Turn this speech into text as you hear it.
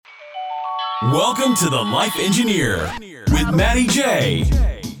Welcome to The Life Engineer with Matty J.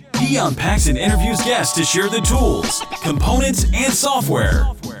 He unpacks and interviews guests to share the tools, components, and software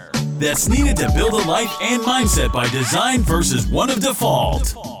that's needed to build a life and mindset by design versus one of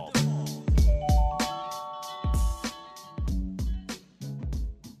default.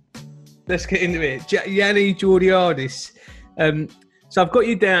 Let's get into it. Yanni Georgiadis. So I've got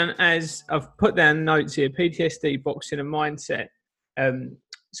you down as, I've put down notes here, PTSD, boxing and mindset.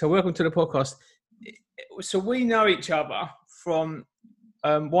 So welcome to the podcast. So we know each other from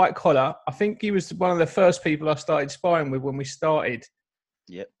White Collar. I think he was one of the first people I started sparring with when we started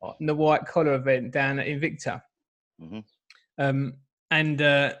the White Collar event down at Invicta. Mm-hmm.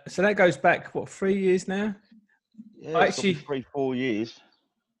 So that goes back, 3 years now? Yeah, actually 3-4 years.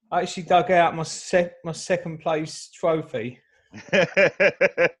 I actually dug out my second place trophy.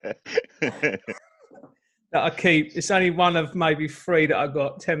 That I keep. It's only one of maybe three that I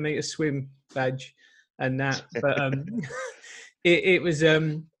got, 10 metre swim badge and that. But it was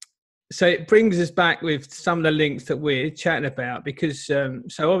so it brings us back with some of the links that we're chatting about because so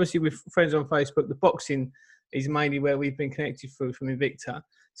obviously with friends on Facebook, the boxing is mainly where we've been connected through from Invicta.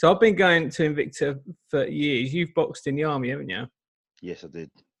 So I've been going to Invicta for years. You've boxed in the army, haven't you? Yes, I did.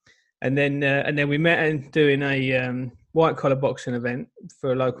 And then we met and doing a white collar boxing event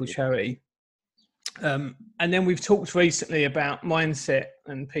for a local charity. And then we've talked recently about mindset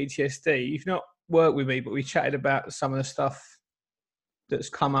and PTSD. You've not worked with me, but we chatted about some of the stuff that's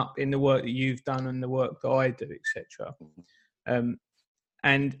come up in the work that you've done and the work that I do, etc.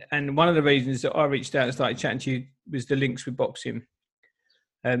 And one of the reasons that I reached out and started chatting to you was the links with boxing.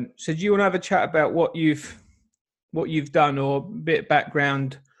 So do you want to have a chat about what you've done, or a bit of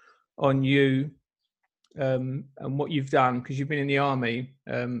background on you and what you've done, because you've been in the army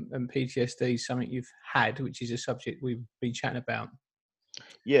and PTSD is something you've had, which is a subject we've been chatting about.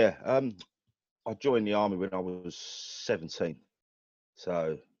 Yeah, I joined the army when I was 17,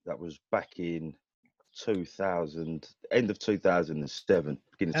 so that was back in 2000, end of 2007,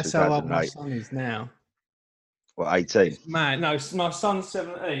 beginning of 2008. That's how old my son is now. What, 18? Man, no, my son's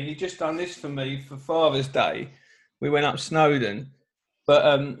 17. He just done this for me for Father's Day. We went up Snowdon.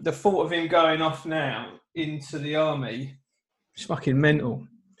 But the thought of him going off now into the army is fucking mental.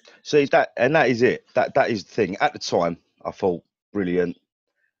 See, that is it. That is the thing. At the time, I thought, brilliant.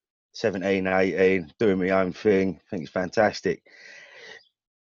 17, 18, doing my own thing. I think it's fantastic.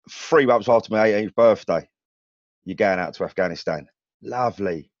 3 months after my 18th birthday, you're going out to Afghanistan.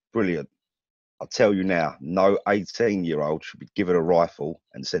 Lovely, brilliant. I'll tell you now, no 18-year-old should be given a rifle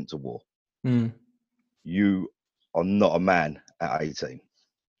and sent to war. You are not a man at 18.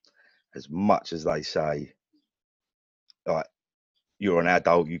 As much as they say, like, you're an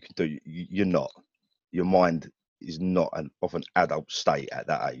adult, you can do, you're not. Your mind is not of an adult state at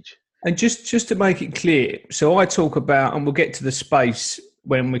that age. And just to make it clear, so I talk about, and we'll get to the space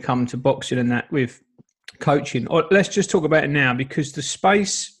when we come to boxing and that with coaching, or let's just talk about it now, because the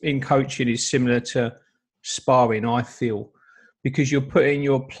space in coaching is similar to sparring, I feel. Because you're putting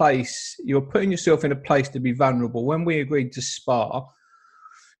yourself in a place to be vulnerable. When we agreed to spar,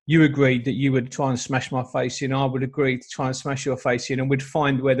 you agreed that you would try and smash my face in. I would agree to try and smash your face in, and we'd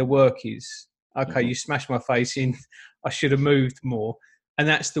find where the work is. Okay, You smashed my face in. I should have moved more. And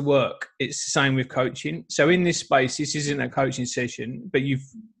that's the work. It's the same with coaching. So in this space, this isn't a coaching session, but you've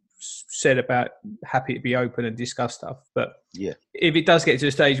said about happy to be open and discuss stuff. But yeah, if it does get to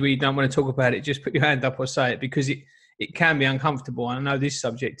a stage where you don't want to talk about it, just put your hand up or say it, because it can be uncomfortable. And I know this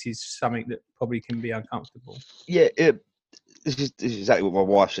subject is something that probably can be uncomfortable. Yeah, this is exactly what my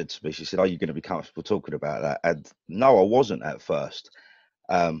wife said to me. She said, "Are you going to be comfortable talking about that?" And no, I wasn't at first.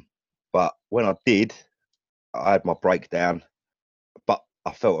 But when I did, I had my breakdown. But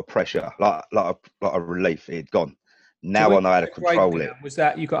I felt a pressure, like a relief. It had gone. Now so I know how to control it. Was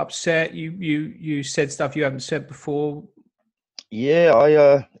that you got upset? You said stuff you haven't said before?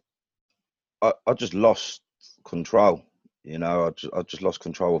 Yeah, I just lost control. You know, I just lost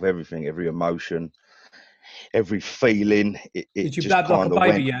control of everything, every emotion, every feeling. Did you blab like a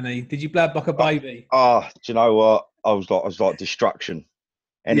baby, Yanni? Did you blab like a baby? Do you know what? I was like destruction.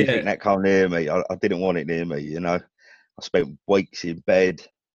 Anything that came near me, I didn't want it near me. You know, I spent weeks in bed.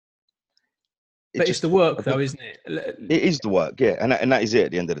 But it's the work, though, isn't it? It is the work, yeah, and that is it.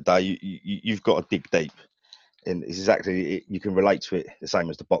 At the end of the day, you've got to dig deep, and it's exactly you can relate to it the same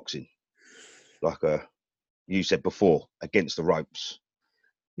as the boxing, like you said before, against the ropes.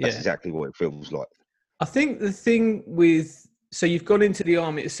 That's exactly what it feels like. I think the thing with, so you've gone into the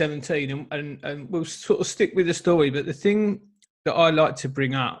army at 17 and we'll sort of stick with the story, but the thing that I like to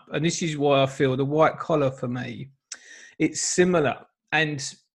bring up, and this is why I feel the white collar for me, it's similar. And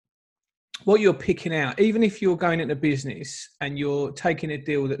what you're picking out, even if you're going into business and you're taking a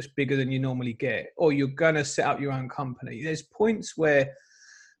deal that's bigger than you normally get, or you're going to set up your own company, there's points where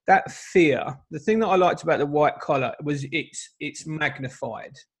that fear, the thing that I liked about the white collar was it's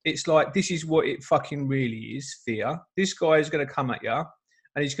magnified. It's like, this is what it fucking really is, fear. This guy is going to come at you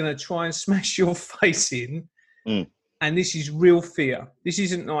and he's going to try and smash your face in. And this is real fear. This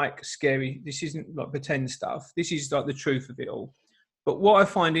isn't like scary. This isn't like pretend stuff. This is like the truth of it all. But what I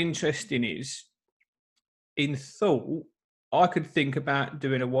find interesting is, in thought, I could think about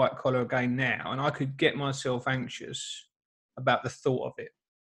doing a white collar again now, and I could get myself anxious about the thought of it.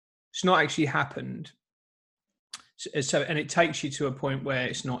 It's not actually happened. So, and it takes you to a point where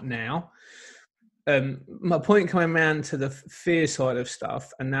it's not now. My point coming around to the fear side of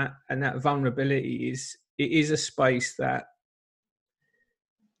stuff and that vulnerability is, it is a space that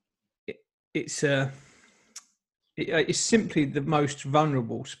it's simply the most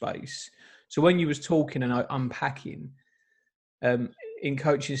vulnerable space. So when you was talking and unpacking in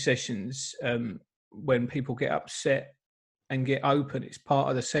coaching sessions, when people get upset and get open, it's part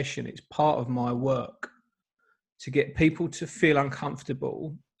of the session. It's part of my work to get people to feel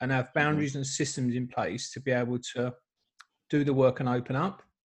uncomfortable and have boundaries and systems in place to be able to do the work and open up.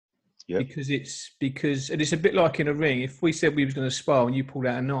 Yep. Because and it's a bit like in a ring. If we said we was going to spar and you pulled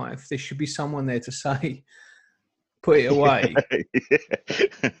out a knife, there should be someone there to say, put it away.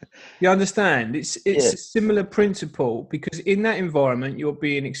 You understand? It's a similar principle, because in that environment you're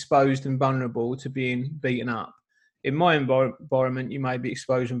being exposed and vulnerable to being beaten up. In my environment, you may be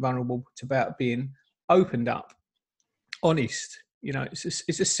exposed and vulnerable to about being opened up, honest. You know,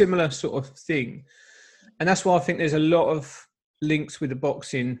 it's a similar sort of thing, and that's why I think there's a lot of links with the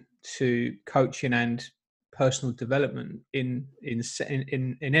boxing to coaching and personal development in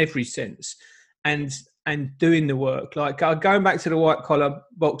every sense, and doing the work. Like going back to the white collar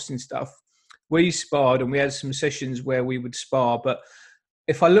boxing stuff, we sparred and we had some sessions where we would spar, but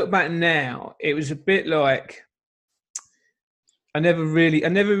if I look back now, it was a bit like I never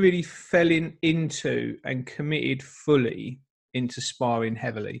really fell into and committed fully into sparring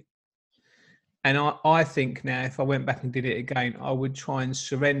heavily. And I think now, if I went back and did it again, I would try and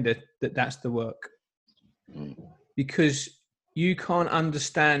surrender that that's the work. Because you can't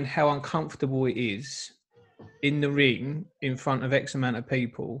understand how uncomfortable it is in the ring in front of X amount of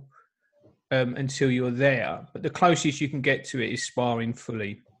people until you're there. But the closest you can get to it is sparring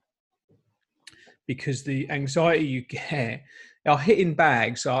fully. Because the anxiety you get are hitting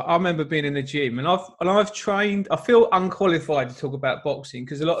bags. I remember being in the gym and I've trained. I feel unqualified to talk about boxing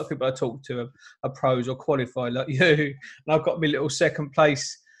because a lot of people I talk to are pros or qualified like you. And I've got my little second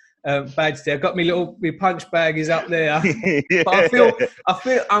place badge there. I've got my punch bag is up there. But I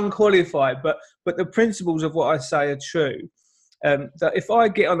feel unqualified. But the principles of what I say are true. That if I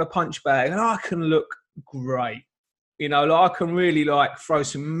get on a punch bag and I can look great. You know, like I can really like throw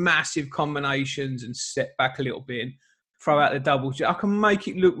some massive combinations and step back a little bit and throw out the double jump. I can make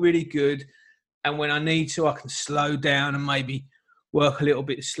it look really good. And when I need to, I can slow down and maybe work a little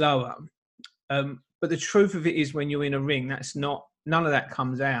bit slower. But the truth of it is when you're in a ring, none of that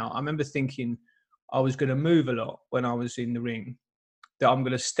comes out. I remember thinking I was going to move a lot when I was in the ring, that I'm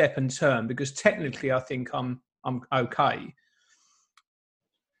going to step and turn because technically I think I'm okay.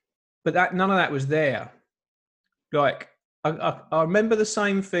 But none of that was there. Like, I remember the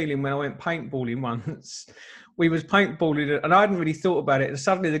same feeling when I went paintballing once. We was paintballing and I hadn't really thought about it. And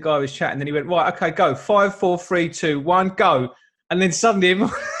suddenly the guy was chatting and he went, right, okay, go. 5, 4, 3, 2, 1, go. And then suddenly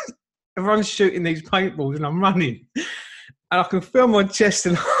everyone's shooting these paintballs and I'm running. And I can feel my chest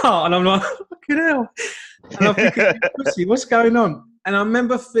and heart and I'm like, fucking hell. And I'm thinking, pussy, what's going on? And I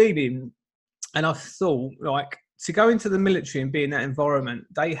remember feeling, and I thought, like, to go into the military and be in that environment,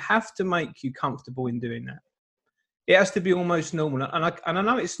 they have to make you comfortable in doing that. It has to be almost normal. And I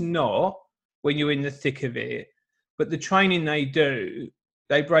know it's not when you're in the thick of it, but the training they do,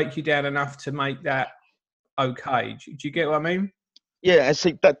 they break you down enough to make that okay. Do you get what I mean? Yeah, and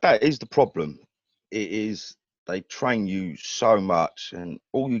see, that is the problem. It is, they train you so much and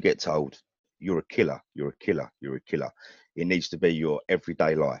all you get told, you're a killer, you're a killer, you're a killer. It needs to be your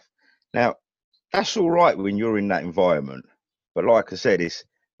everyday life. Now, that's all right when you're in that environment. But like I said, it's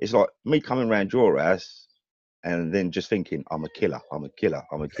like me coming around your house and then just thinking, I'm a killer, I'm a killer,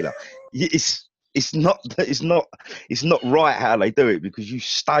 I'm a killer. It's not right how they do it, because you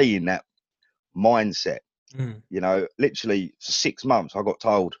stay in that mindset. You know, literally for 6 months, I got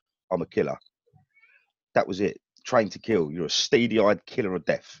told I'm a killer. That was it. Trained to kill. You're a steely-eyed killer of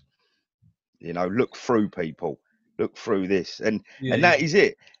death. You know, look through people, look through this, and that is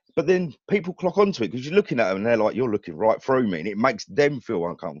it. but then people clock onto it because you're looking at them and they're like, you're looking right through me, and it makes them feel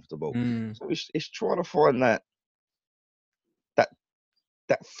uncomfortable. So it's trying to find that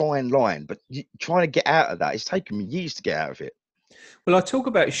fine line, but trying to get out of that. It's taken me years to get out of it. Well, I talk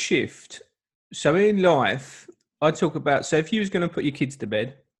about shift. So in life, I talk about, so if you was going to put your kids to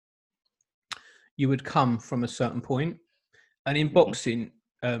bed, you would come from a certain point. And in boxing,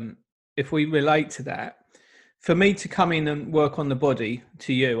 if we relate to that, for me to come in and work on the body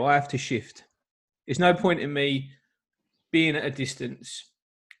to you, I have to shift. There's no point in me being at a distance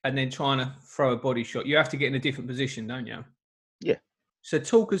and then trying to throw a body shot. You have to get in a different position, don't you? Yeah. So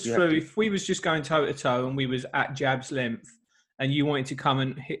talk us through, if we was just going toe to toe and we was at jab's length and you wanted to come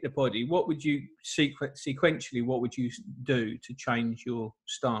and hit the body, what would you sequentially, what would you do to change your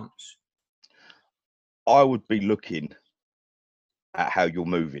stance? I would be looking at how you're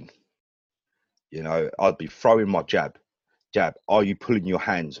moving. You know, I'd be throwing my jab. Are you pulling your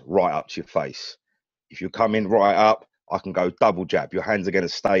hands right up to your face? If you're coming right up, I can go double jab. Your hands are going to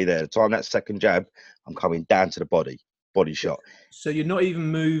stay there. The time that second jab, I'm coming down to the body shot. So you're not even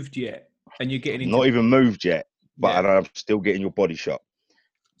moved yet, and you're getting into not even moved yet, but I'm still getting your body shot.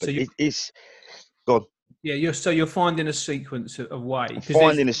 But so it's gone. Yeah, you're finding a sequence of ways.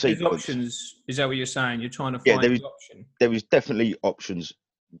 Finding a sequence. There's options. Is that what you're saying? You're trying to find the option. There is definitely options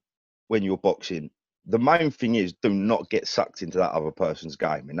when you're boxing. The main thing is, do not get sucked into that other person's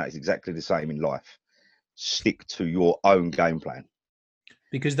game, and that is exactly the same in life. Stick to your own game plan,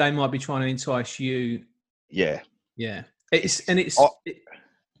 because they might be trying to entice you. Yeah. I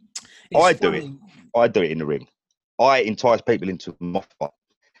do it in the ring. I entice people into my fight.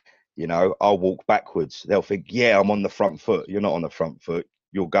 You know, I'll walk backwards. They'll think, yeah, I'm on the front foot. You're not on the front foot.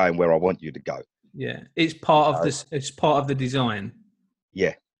 You're going where I want you to go. Yeah, it's part of this. It's part of the design.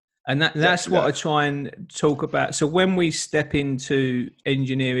 Yeah, and that's what I try and talk about. So when we step into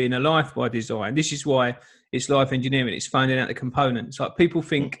engineering a life by design, this is why it's life engineering. It's finding out the components. Like people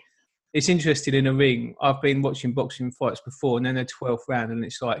think it's interesting in a ring. I've been watching boxing fights before, and then the 12th round, and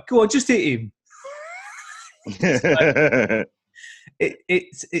it's like, go on, just hit him.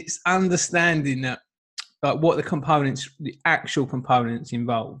 It's understanding that, like, what the actual components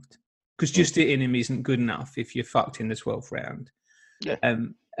involved, because just hitting him isn't good enough if you're fucked in the 12th round. Yeah.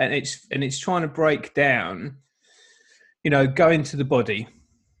 And it's trying to break down, you know, going to the body,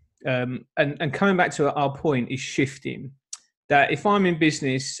 and coming back to our point is shifting. That if I'm in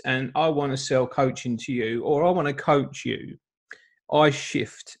business and I want to sell coaching to you, or I want to coach you, I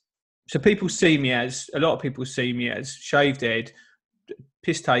shift. So a lot of people see me as shaved head,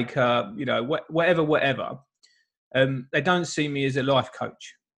 piss taker, you know, whatever. They don't see me as a life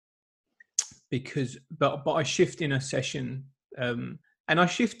coach but I shift in a session, and I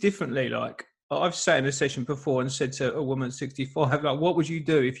shift differently. Like I've sat in a session before and said to a woman 65, like, what would you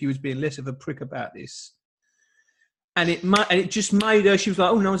do if you was being less of a prick about this? And it just made her. She was like,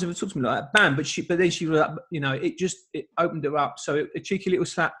 "Oh, no one's ever talked to me like that." Bam! But then she was like, you know, it opened her up. So a cheeky little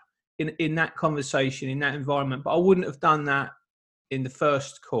slap in that conversation, in that environment. But I wouldn't have done that in the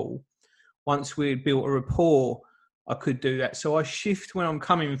first call. Once we had built a rapport, I could do that. So I shift where I'm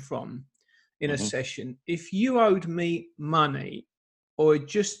coming from in a session. If you owed me money or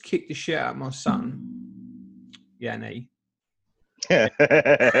just kicked the shit out of my son, Yanni.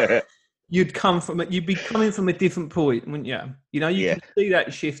 You'd be coming from a different point, wouldn't you? You know, you can see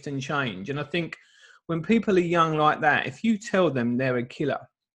that shift and change. And I think when people are young like that, if you tell them they're a killer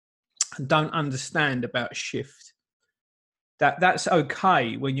and don't understand about shift, that's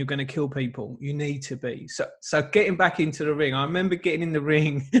okay when you're going to kill people. You need to be. So getting back into the ring, I remember getting in the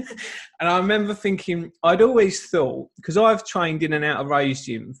ring and I remember thinking, I'd always thought, because I've trained in and out of Ray's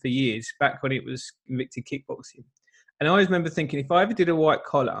gym for years, back when it was Invicta Kickboxing. And I always remember thinking, if I ever did a white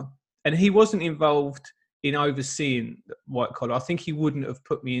collar, and he wasn't involved in overseeing the white collar, I think he wouldn't have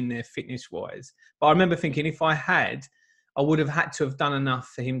put me in there fitness-wise. But I remember thinking, if I had, I would have had to have done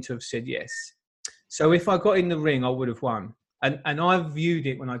enough for him to have said yes. So if I got in the ring, I would have won. And I viewed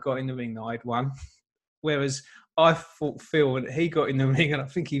it when I got in the ring that I'd won. Whereas I thought Phil, and he got in the ring, and I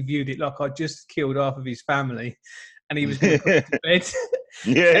think he viewed it like I just killed half of his family, and he was going to put me to bed.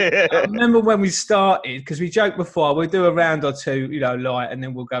 Yeah. I remember when we started, because we joked before, we'll do a round or two, you know, light, and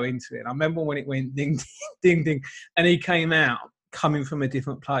then we'll go into it. And I remember when it went ding, ding, ding, ding, and he came out coming from a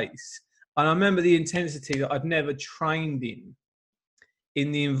different place. And I remember the intensity that I'd never trained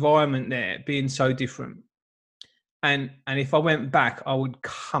in the environment there being so different. And if I went back, I would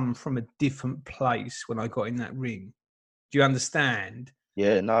come from a different place when I got in that ring. Do you understand?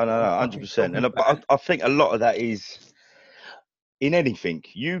 Yeah, no, 100%. And I think a lot of that is, in anything,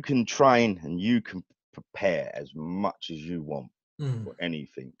 you can train and you can prepare as much as you want. or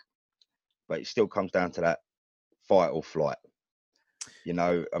anything. But it still comes down to that fight or flight. You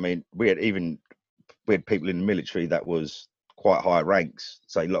know, I mean, we had people in the military that was quite high ranks,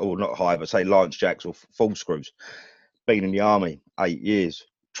 say, or not high, but say Lance Jacks or full screws, been in the army 8 years,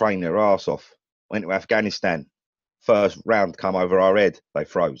 trained their ass off, went to Afghanistan. First round come over our head, they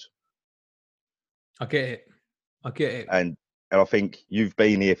froze. I get it. And I think you've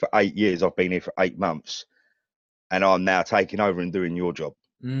been here for 8 years. I've been here for 8 months, and I'm now taking over and doing your job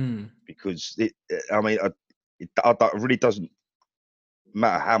because it really doesn't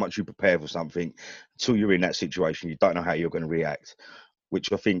matter how much you prepare for something until you're in that situation. You don't know how you're going to react,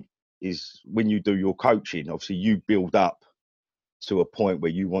 which I think is when you do your coaching. Obviously, you build up to a point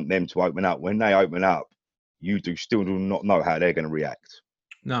where you want them to open up. When they open up, you still do not know how they're going to react.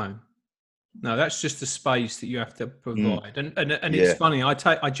 No, that's just the space that you have to provide. And it's funny. I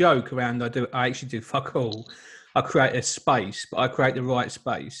joke around. I actually do fuck all. I create a space, but I create the right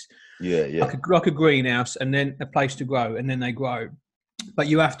space. Yeah. Like a greenhouse, and then a place to grow, and then they grow. But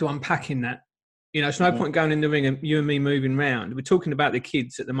you have to unpack in that. You know, it's no point going in the ring and you and me moving around. We're talking about the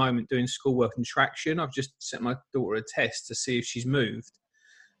kids at the moment doing schoolwork and traction. I've just sent my daughter a test to see if she's moved.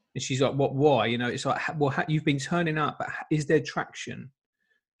 And she's like, what, why? You know, it's like, well, you've been turning up, but is there traction?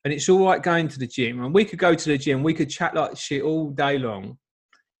 And it's all right going to the gym. And we could go to the gym. We could chat like shit all day long.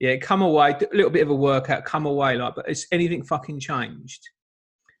 Yeah, come away, a little bit of a workout, come away like, but it's anything fucking changed.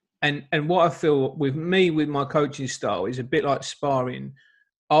 And what I feel with my coaching style is a bit like sparring.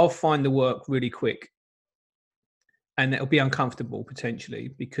 I'll find the work really quick. And it'll be uncomfortable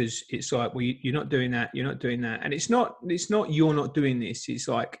potentially because it's like, well, you're not doing that. You're not doing that. And it's not you're not doing this. It's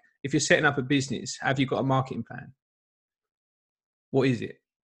like, if you're setting up a business, have you got a marketing plan? What is it?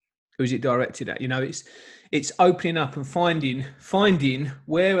 Who is it directed at? You know, it's opening up and finding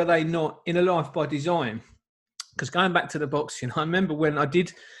where are they not in a life by design. Because going back to the boxing, I remember when I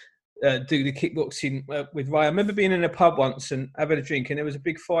did do the kickboxing with Ray. I remember being in a pub once and having a drink, and there was a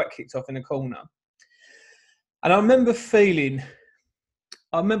big fight kicked off in the corner. And I remember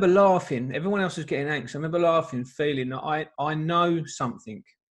laughing. Everyone else was getting anxious. I remember laughing, feeling that I know something.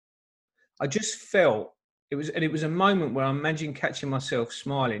 I just felt it was a moment where I imagined catching myself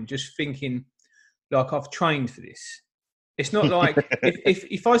smiling, just thinking like I've trained for this. It's not like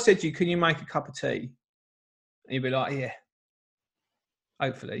if I said to you, can you make a cup of tea? And you'd be like, yeah.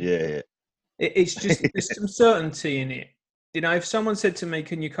 Hopefully. Yeah. It's just, there's some certainty in it. You know, if someone said to me,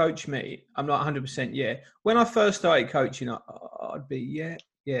 can you coach me? I'm like 100% yeah. When I first started coaching, I'd be,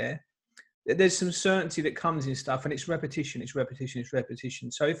 yeah. There's some certainty that comes in stuff, and it's repetition.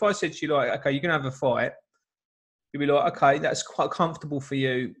 So if I said to you, like, okay, you're going to have a fight, you'd be like, okay, that's quite comfortable for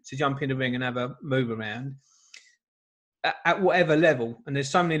you to jump in the ring and have a move around at whatever level. And there's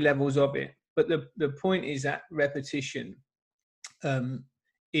so many levels of it. But the point is that repetition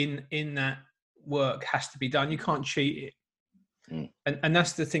in that work has to be done. You can't cheat it. And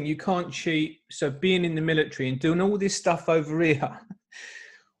that's the thing. You can't cheat. So being in the military and doing all this stuff over here,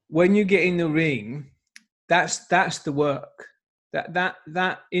 when you get in the ring, that's the work.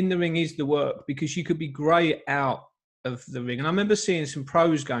 That in the ring is the work, because you could be great out of the ring. And I remember seeing some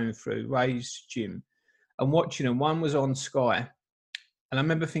pros going through Ray's gym and watching them. One was on Sky, and I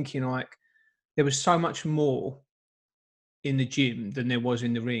remember thinking, like, there was so much more in the gym than there was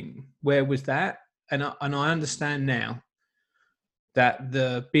in the ring. Where was that? And I understand now that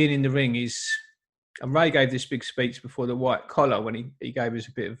the being in the ring is. And Ray gave this big speech before the white collar when he gave us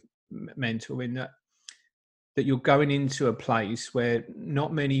a bit of mental in that you're going into a place where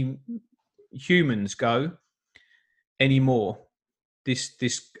not many humans go anymore. This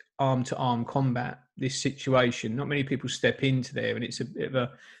arm-to-arm combat, this situation, not many people step into there, and it's a bit of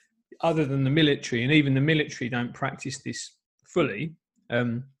a, other than the military, and even the military don't practice this fully.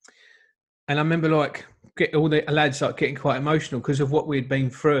 And I remember all the lads getting quite emotional because of what we'd been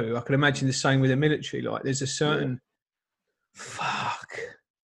through. I can imagine the same with the military. Like, there's a certain fuck.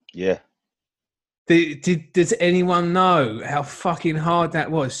 Yeah. Does anyone know how fucking hard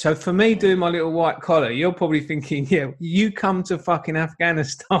that was? So for me doing my little white collar, you're probably thinking, yeah, you come to fucking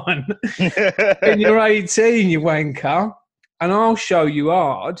Afghanistan and you're 18, you wanker, and I'll show you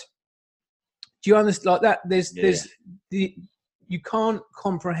hard. Do you understand? Like that, there's you can't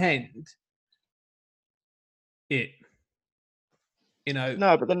comprehend it, you know.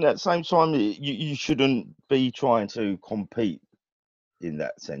 No, but then at the same time, you shouldn't be trying to compete in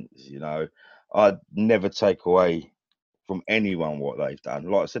that sense. You know, I'd never take away from anyone what they've done.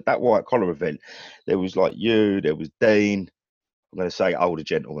 Like I said, that white collar event, there was like you, there was Dean. I'm going to say older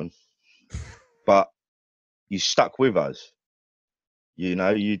gentleman, but you stuck with us. You know,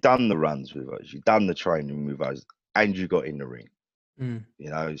 you done the runs with us, you done the training with us, and you got in the ring.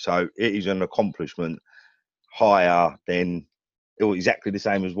 Mm. So it is an accomplishment higher than, or exactly the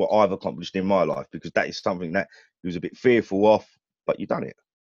same as what I've accomplished in my life, because that is something that you was a bit fearful of, but you've done it.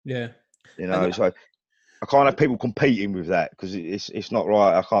 Yeah. And So I can't have people competing with that, because it's not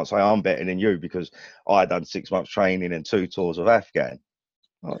right. I can't say I'm better than you because I done 6 months training and 2 tours of Afghan.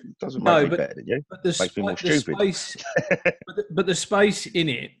 Well, it doesn't make no, me better than you. but It makes me more the stupid. space, but the space in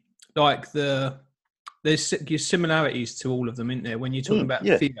it, like there's your similarities to all of them, isn't there? When you're talking about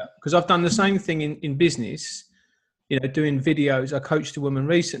Yeah. fear, because I've done the same thing in business. Doing videos. I coached a woman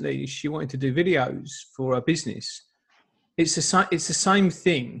recently. She wanted to do videos for her business. It's the same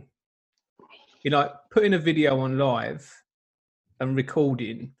thing. Putting a video on live and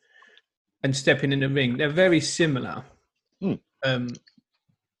recording and stepping in the ring. They're very similar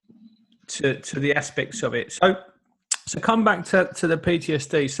to the aspects of it. So come back to the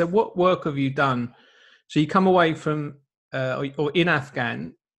PTSD. So what work have you done? So you come away from, or in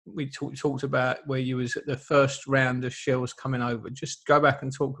Afghan, we talked about where you was at the first round of shells coming over. Just go back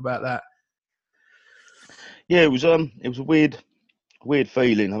and talk about that. Yeah, it was a weird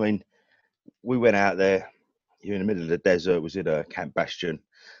feeling. I mean, we went out there. You're in the middle of the desert. It was in a Camp Bastion,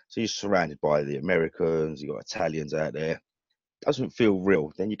 so you're surrounded by the Americans. You got Italians out there. Doesn't feel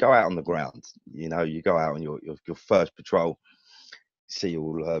real. Then you go out on the ground. You go out on your first patrol. See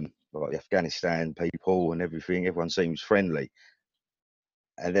all like the Afghanistan people and everything. Everyone seems friendly.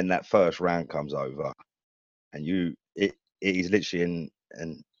 And then that first round comes over, and it is literally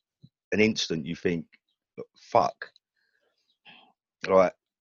an instant. You think, fuck, right?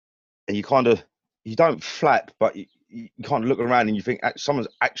 And you don't flap, but you kind of look around and you think someone's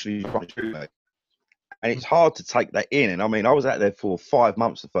actually trying to shoot me. And it's hard to take that in. And I mean, I was out there for 5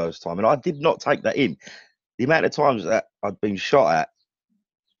 months the first time, and I did not take that in. The amount of times that I'd been shot at,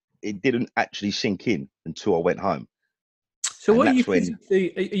 it didn't actually sink in until I went home. So what are you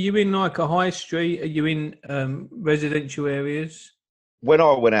physically? Are you in like a high street? Are you in residential areas? When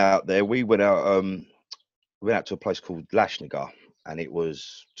I went out there, we went out to a place called Lashnagar, and it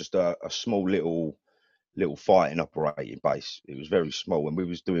was just a small little fighting operating base. It was very small, and we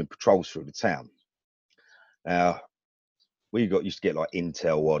was doing patrols through the town. Now, we used to get like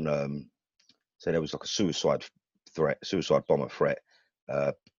intel on, so there was like a suicide bomber threat.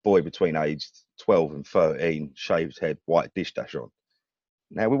 Boy between age 12 and 13, shaved head, white dish dash on.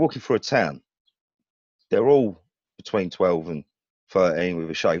 Now we're walking through a town. They're all between 12 and 13 with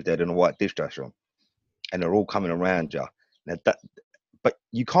a shaved head and a white dish dash on, and they're all coming around you. Now but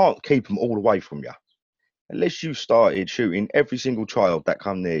you can't keep them all away from you. Unless you started shooting every single child that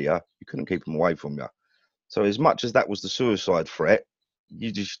come near you, you couldn't keep them away from you. So as much as that was the suicide threat,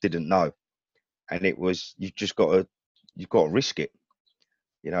 you just didn't know, and you've got to risk it.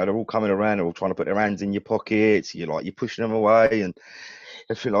 They're all coming around, they're all trying to put their hands in your pockets. You're pushing them away and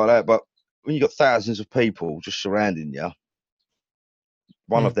everything like that. But when you got thousands of people just surrounding you,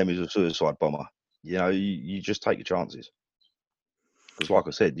 one of them is a suicide bomber. You just take your chances, because, like I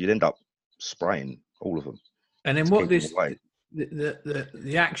said, you'd end up spraying all of them. And then what the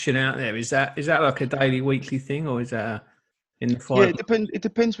action out there is that like a daily, weekly thing, or is that in the fight? Yeah, it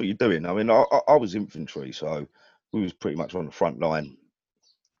depends what you're doing. I mean, I was infantry, so we was pretty much on the front line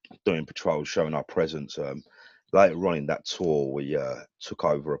doing patrols, showing our presence. Later on in that tour, we took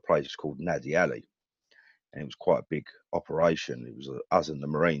over a place called Nadi Ali, and it was quite a big operation. It was us and the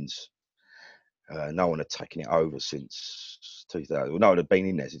Marines. No one had taken it over since 2000. Well, no, it had been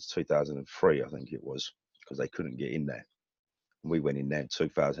in there since 2003, I think it was, because they couldn't get in there. And we went in there in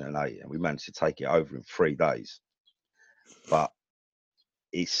 2008, and we managed to take it over in 3 days. But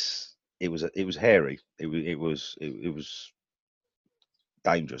it was hairy. It was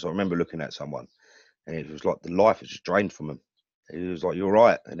dangerous. I remember looking at someone, and it was like the life was just drained from them. It was like, "You're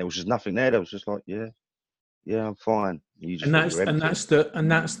right," and there was just nothing there. There was just like, "Yeah, I'm fine."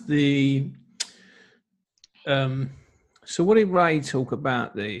 That's the. So what did Ray talk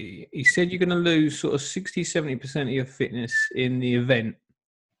about? He said you're going to lose sort of 60-70% of your fitness in the event.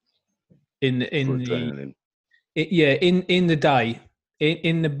 In the day,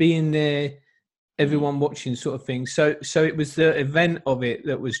 in the being there, everyone watching sort of thing. So it was the event of it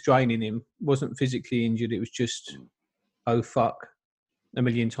that was draining him. Wasn't physically injured. It was just, oh fuck, a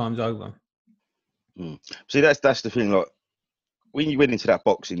million times over. See, that's the thing. Like, when you went into that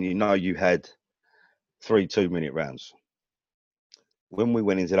boxing, you had 3 2-minute rounds. When we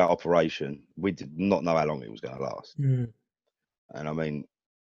went into that operation, we did not know how long it was going to last. And I mean,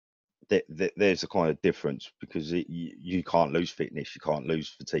 there's a kind of difference, because you can't lose fitness, you can't lose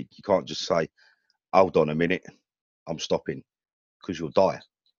fatigue. You can't just say, hold on a minute, I'm stopping, because you'll die.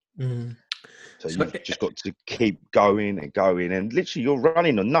 So So, you've just got to keep going and going, and literally you're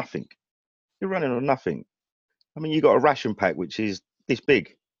running on nothing. You're running on nothing. I mean, you got a ration pack which is this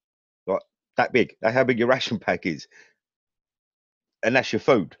big, like that big. That's how big your ration pack is, and that's your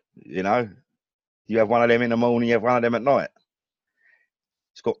food. You know, you have one of them in the morning, you have one of them at night.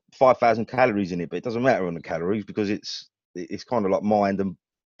 It's got 5,000 calories in it, but it doesn't matter on the calories because it's kind of like mind and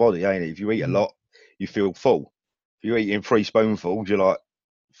body, ain't it? If you eat a lot, you feel full. If you're eating 3 spoonfuls, you're like,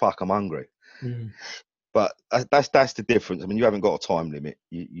 fuck, I'm hungry. mm, But that's the difference. I mean, you haven't got a time limit.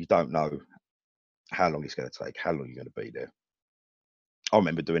 You don't know how long it's going to take, how long you're going to be there. I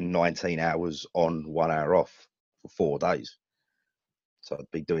remember doing 19 hours on, 1 hour off for 4 days. So I'd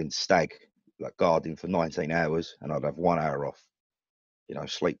be doing stag, like guarding for 19 hours, and I'd have 1 hour off. You know,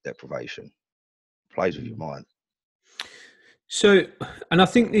 sleep deprivation plays with your mind. so, and I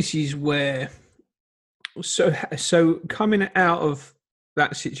think this is where, so coming out of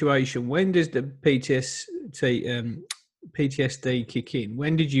that situation, when does the PTSD kick in?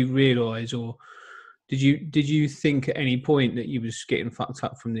 When did you realise, or did you think at any point that you was getting fucked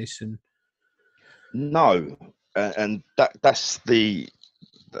up from this? And No, and that's the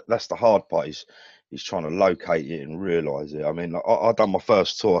hard part is trying to locate it and realise it. I mean, I done my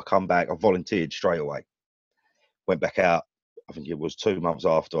first tour. I come back. I volunteered straight away. Went back out. I think it was 2 months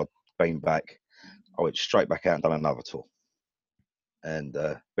after I'd been back. I went straight back out and done another tour. And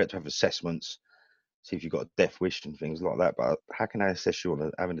we had to have assessments, see if you've got a death wish and things like that. But how can I assess you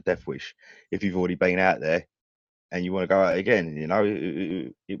on having a death wish if you've already been out there and you want to go out again? You know,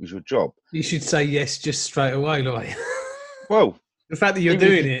 it was your job. you should say yes just straight away, like. Well, The fact that you're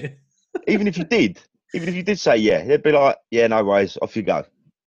doing it. even if you did say yeah, they'd be like, yeah, no worries, off you go.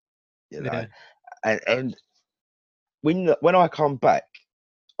 You know, Yeah. and when I come back,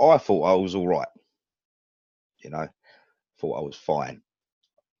 I thought I was all right. You know, thought I was fine.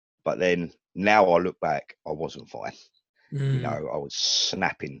 But then now I look back, I wasn't fine. You know, I was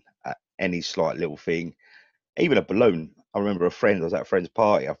snapping at any slight little thing, even a balloon. I remember I was at a friend's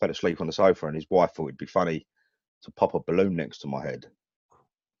party. I fell asleep on the sofa, and his wife thought it'd be funny to pop a balloon next to my head.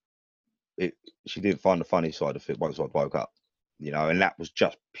 She didn't find the funny side of it once I woke up, you know, and that was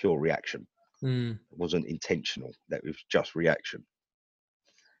just pure reaction. It wasn't intentional. That was just reaction.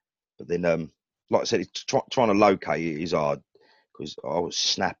 But then, like I said, trying to locate it is hard because I was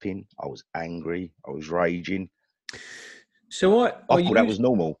snapping, I was angry, I was raging. So I thought that was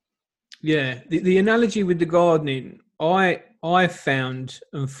normal. Yeah, the analogy with the gardening, I found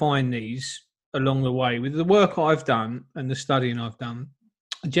and find these along the way with the work I've done and the studying I've done.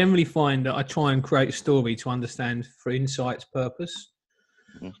 I generally find that I try and create a story to understand for insight's purpose,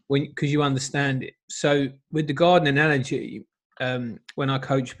 because you understand it. So with the garden analogy, when I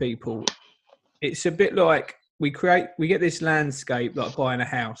coach people, it's a bit like we get this landscape like buying a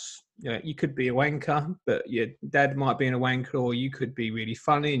house. You know, you could be a wanker, but your dad might be in a wanker, or you could be really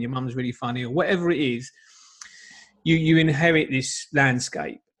funny and your mum's really funny, or whatever it is. You inherit this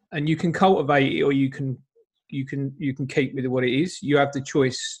landscape, and you can cultivate it, or you can keep with what it is. You have the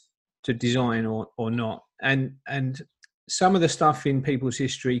choice to design or not. And some of the stuff in people's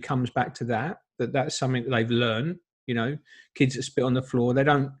history comes back to that's something that they've learned. You know, kids that spit on the floor, they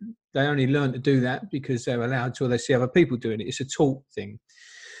only learn to do that because they're allowed to, or they see other people doing it. It's a taught thing.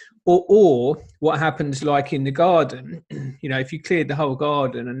 Or what happens like in the garden, you know, if you cleared the whole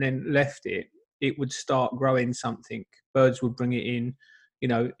garden and then left it, it would start growing something. Birds would bring it in, you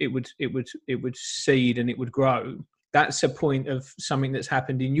know, it would seed and it would grow. That's a point of something that's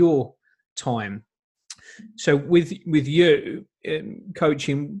happened in your time. So with you,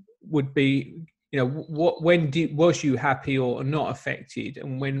 coaching would be, you know, was you happy or not affected,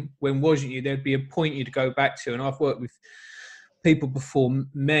 and when wasn't you? There'd be a point you'd go back to. And I've worked with people before,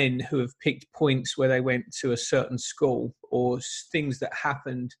 men who have picked points where they went to a certain school or things that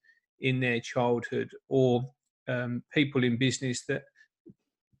happened in their childhood, or people in business that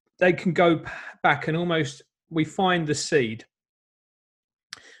they can go back and almost, we find the seed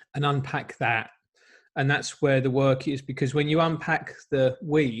and unpack that. And that's where the work is, because when you unpack the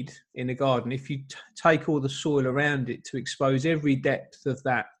weed in the garden, if you take all the soil around it to expose every depth of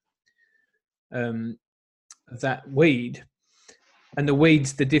that weed, and the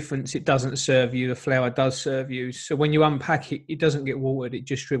weed's the difference, it doesn't serve you, the flower does serve you. So when you unpack it, it doesn't get watered, it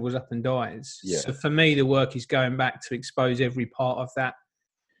just shrivels up and dies. Yeah. So for me, the work is going back to expose every part of that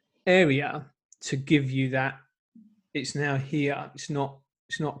area to give you that it's now here, it's not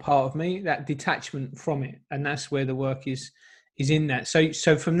part of me, that detachment from it. And that's where the work is in that.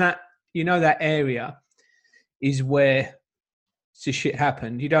 So from that, you know, that area is where the shit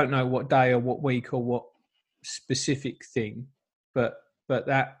happened. You don't know what day or what week or what specific thing, but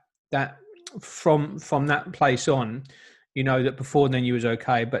that from that place on, you know that before then you was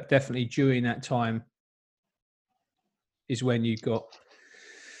okay, but definitely during that time is when you got.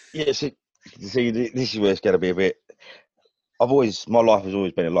 Yeah, see, this is where it's going to be a bit. My life has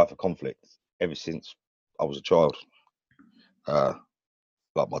always been a life of conflict ever since I was a child.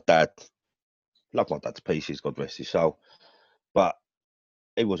 Like my dad, love my dad to pieces, God rest his soul, but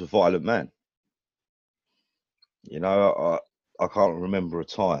he was a violent man. You know, I can't remember a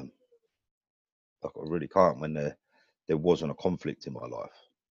time, like I really can't, when there wasn't a conflict in my life.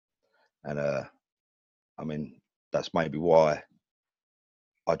 And I mean, that's maybe why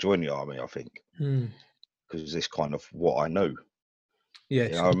I joined the army, I think, because it's kind of what I knew.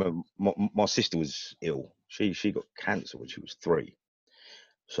 Yes. You know, I remember my sister was ill. She got cancer when she was 3.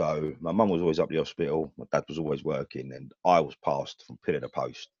 So my mum was always up the hospital. My dad was always working, and I was passed from pillar to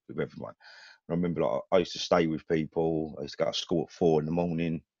post with everyone. And I remember, like, I used to stay with people. I used to go to school at 4 in the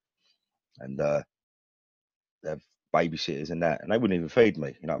morning, and have babysitters and that, and they wouldn't even feed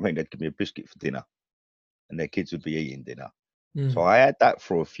me. You know what I mean? They'd give me a biscuit for dinner, and their kids would be eating dinner. So I had that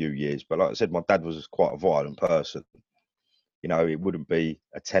for a few years. But like I said, my dad was quite a violent person. You know, it wouldn't be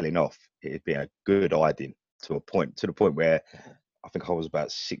a telling off; it'd be a good hiding to the point where I think I was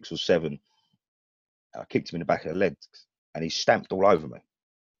about 6 or 7. I kicked him in the back of the legs, and he stamped all over me.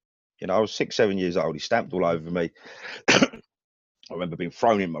 You know, I was 6, 7 years old. He stamped all over me. I remember being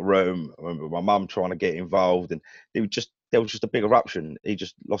thrown in my room. I remember my mum trying to get involved, and there was just a big eruption. He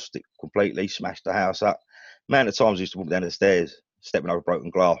just lost it completely, smashed the house up. Man, at times I used to walk down the stairs, stepping over broken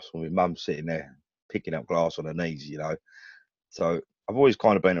glass, with my mum sitting there picking up glass on her knees. You know, so I've always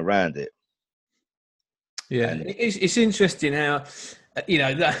kind of been around it. Yeah, it's interesting how, you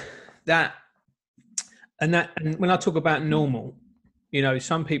know, that and when I talk about normal, you know,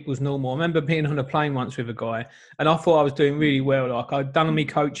 some people's normal. I remember being on a plane once with a guy, and I thought I was doing really well. Like, I'd done my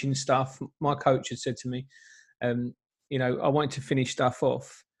coaching stuff. My coach had said to me, you know, I wanted to finish stuff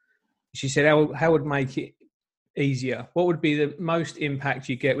off. She said, how would make it easier? What would be the most impact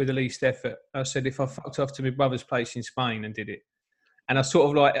you get with the least effort? I said, if I fucked off to my brother's place in Spain and did it. And I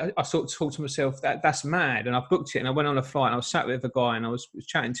sort of talked to myself, that's mad. And I booked it, and I went on a flight, and I was sat with a guy, and I was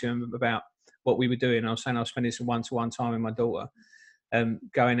chatting to him about what we were doing. I was saying I was spending some one-to-one time with my daughter,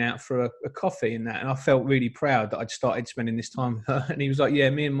 going out for a coffee and that. And I felt really proud that I'd started spending this time with her. And he was like, yeah,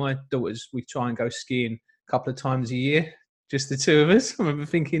 me and my daughters, we try and go skiing a couple of times a year, just the two of us. I remember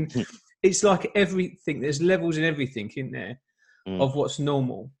thinking, it's like everything, there's levels in everything in there of what's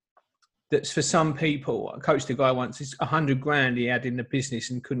normal. That's for some people. I coached a guy once, it's 100 grand he had in the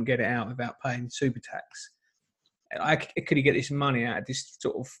business and couldn't get it out without paying super tax. Could he get this money out of this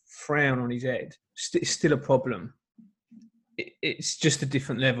sort of frown on his head? It's still a problem. It's just a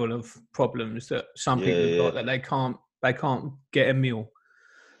different level of problems that some people have got, that they can't get a meal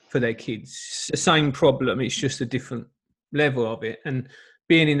for their kids. It's the same problem, it's just a different level of it. And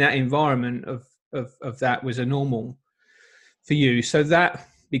being in that environment of that was a normal for you. So that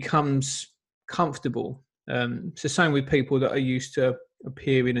becomes comfortable. It's the same with people that are used to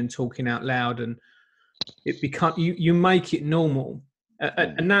appearing and talking out loud, and it become you make it normal.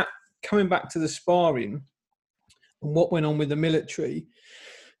 And that, coming back to the sparring and what went on with the military,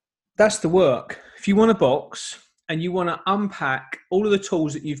 that's the work. If you want to box and you want to unpack all of the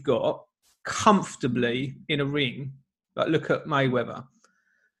tools that you've got comfortably in a ring, like look at Mayweather.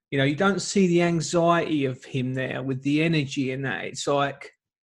 You know, you don't see the anxiety of him there with the energy in that. It's like,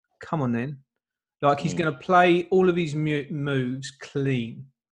 come on then. Like, he's going to play all of his moves clean.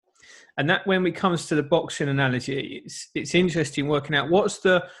 And that, when it comes to the boxing analogy, it's interesting working out what's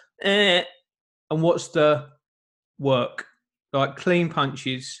the and what's the work. Like, clean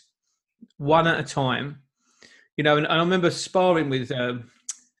punches, one at a time. You know, and I remember sparring with, I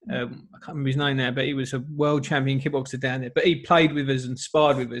can't remember his name now, but he was a world champion kickboxer down there. But he played with us and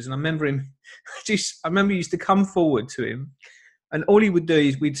sparred with us. And I remember him, I remember he used to come forward to him, and all he would do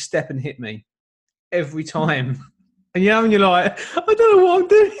is we'd step and hit me every time. And, you know, and you're like, I don't know what I'm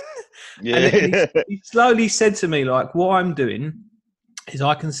doing. Yeah. And then he slowly said to me, like, what I'm doing is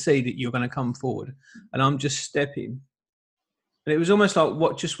I can see that you're going to come forward, and I'm just stepping. And it was almost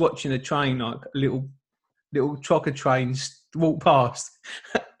like just watching a train, like a little trucker trains walk past.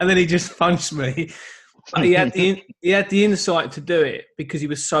 And then he just punched me. But he had the insight to do it because he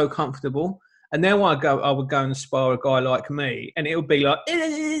was so comfortable. And now I would go and spar a guy like me, and it would be like,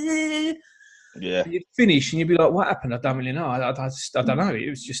 yeah. And you'd finish, and you'd be like, what happened? I don't really know. I don't know. It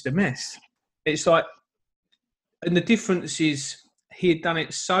was just a mess. It's like, and the difference is he had done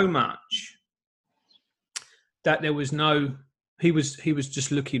it so much that there was no, he was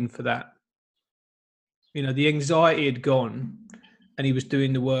just looking for that. You know, the anxiety had gone, and he was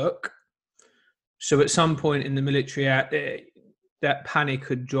doing the work. So at some point in the military out there, that panic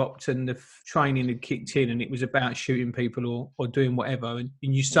had dropped and the training had kicked in, and it was about shooting people or doing whatever, and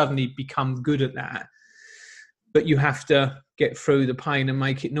you suddenly become good at that. But you have to get through the pain and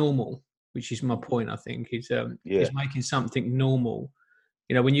make it normal, which is my point, I think, is making something normal.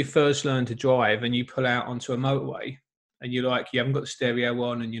 You know, when you first learn to drive and you pull out onto a motorway and you're like, you haven't got the stereo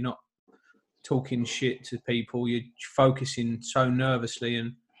on and you're not talking shit to people, you're focusing so nervously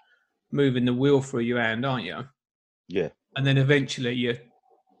and moving the wheel through your hand, aren't you? Yeah. And then eventually you're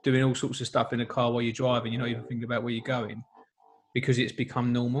doing all sorts of stuff in the car while you're driving. You're not even thinking about where you're going because it's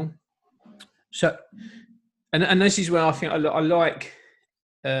become normal. So, and this is where I think I like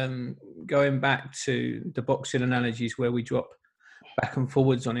going back to the boxing analogies where we drop back and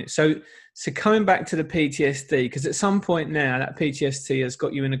forwards on it. So coming back to the PTSD, because at some point now that PTSD has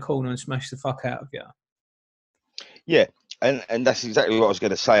got you in a corner and smashed the fuck out of you. Yeah, and that's exactly what I was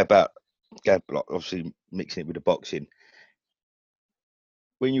going to say about obviously mixing it with the boxing.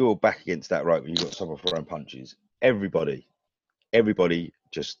 When you're back against that rope and you've got someone throwing punches, everybody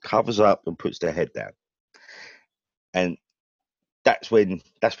just covers up and puts their head down, and that's when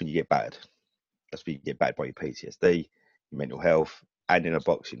you get battered. That's when you get battered by your PTSD, your mental health, and in a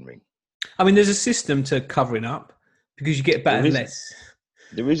boxing ring. I mean, there's a system to covering up because you get battered less.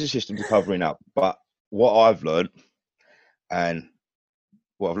 There is a system to covering up, but what I've learned and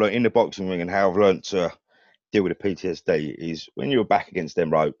what I've learned in the boxing ring and how I've learned to deal with the PTSD is when you're back against them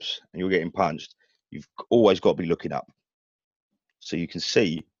ropes and you're getting punched, you've always got to be looking up so you can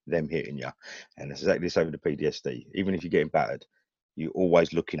see them hitting you. And that's exactly the same with the PTSD. Even if you're getting battered, you're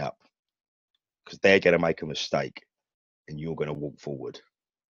always looking up because they're going to make a mistake and you're going to walk forward.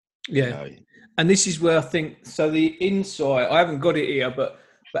 Yeah. You know? And this is where I think, so the insight, I haven't got it here, but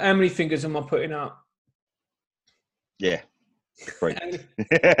how many fingers am I putting up? Yeah.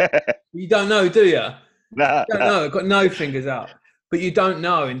 You don't know, do you? No, you don't know. I've got no fingers up, but you don't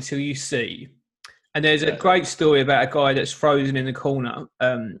know until you see. And there's a great story about a guy that's frozen in the corner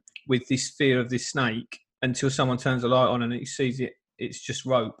with this fear of this snake until someone turns the light on and he sees it. It's just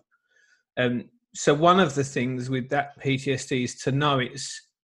rope. So one of the things with that PTSD is to know it's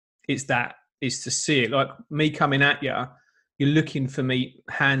to see it. Like me coming at you, you're looking for me,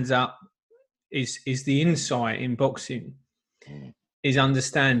 hands up. Is the insight in boxing is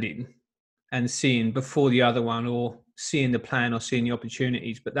understanding and seeing before the other one, or seeing the plan or seeing the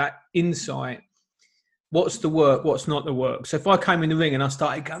opportunities. But that insight, what's the work, what's not the work. So if I came in the ring and I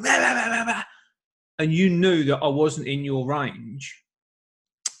started going, blah, blah, blah, blah, and you knew that I wasn't in your range,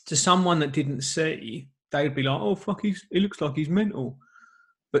 to someone that didn't see, they'd be like, oh, fuck, he looks like he's mental.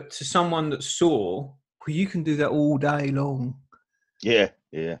 But to someone that saw, well, you can do that all day long. Yeah,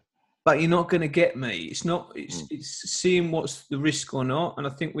 yeah. But you're not going to get me. It's seeing what's the risk or not. And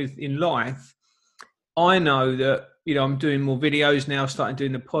I think in life, I know that, you know, I'm doing more videos now, starting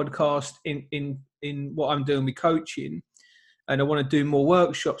doing the podcast in what I'm doing with coaching. And I want to do more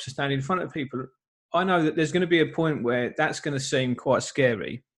workshops and stand in front of people. I know that there's going to be a point where that's going to seem quite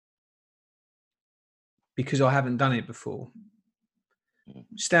scary because I haven't done it before.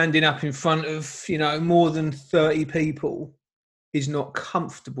 Standing up in front of, you know, more than 30 people is not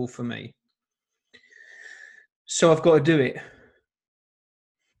comfortable for me. So I've got to do it.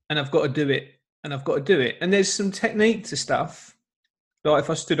 And I've got to do it. And I've got to do it. And there's some technique to stuff. Like if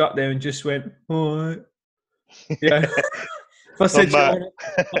I stood up there and just went, all right. Yeah. If I said, I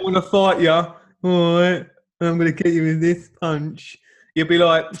want to fight you, all right, and I'm going to get you with this punch, you'll be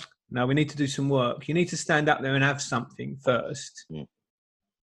like, no, we need to do some work. You need to stand up there and have something first. Yeah.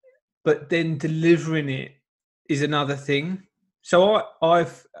 But then delivering it is another thing. So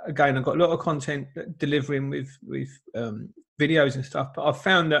I've got a lot of content delivering with videos and stuff, but I've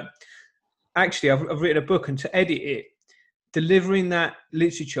found that actually I've written a book, and to edit it, delivering that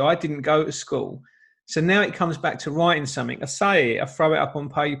literature, I didn't go to school. So now it comes back to writing something. I say it, I throw it up on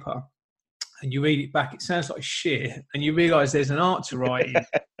paper, and you read it back. It sounds like shit, and you realise there's an art to writing.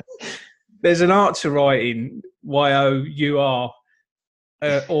 There's an art to writing, Y-O-U-R.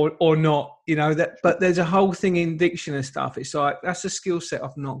 Or not, you know, that, but there's a whole thing in diction and stuff. It's like, that's a skill set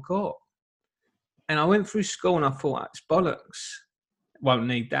I've not got. And I went through school and I thought, that's bollocks. Won't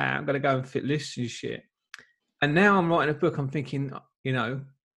need that. I'm going to go and fit lists and shit. And now I'm writing a book. I'm thinking, you know,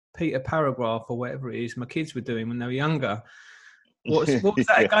 Peter Paragraph or whatever it is my kids were doing when they were younger. What was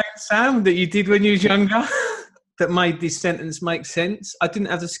that again, Sam, that you did when you was younger that made this sentence make sense? I didn't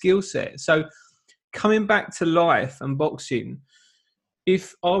have the skill set. So coming back to life and boxing,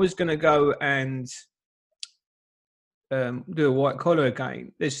 if I was going to go and do a white collar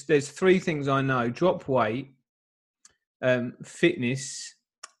again, there's three things I know: drop weight, fitness,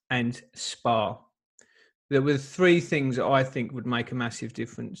 and spar. there were three things that I think would make a massive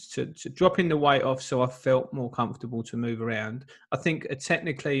difference to dropping the weight off, so I felt more comfortable to move around. I think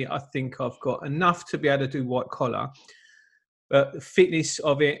technically, I think I've got enough to be able to do white collar, but the fitness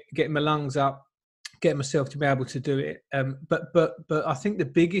of it, getting my lungs up, getting myself to be able to do it. But I think the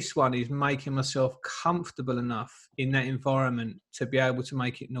biggest one is making myself comfortable enough in that environment to be able to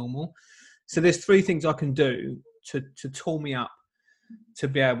make it normal. So there's three things I can do to tool me up to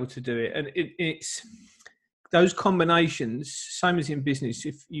be able to do it, and it's those combinations. Same as in business,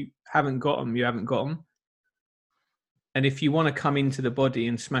 if you haven't got them, you haven't got them. And if you want to come into the body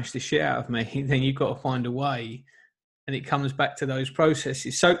and smash the shit out of me, then you've got to find a way. And it comes back to those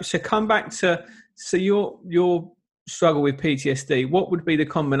processes. So come back to your struggle with PTSD. What would be the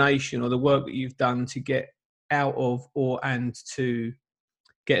combination or the work that you've done to get out of and to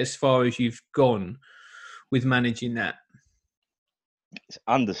get as far as you've gone with managing that? It's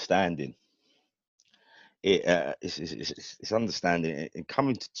understanding. It's understanding it and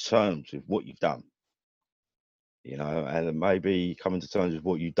coming to terms with what you've done. You know, and maybe coming to terms with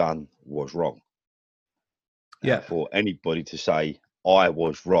what you've done was wrong. Yeah. For anybody to say I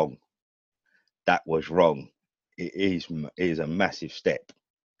was wrong, that was wrong, it is a massive step.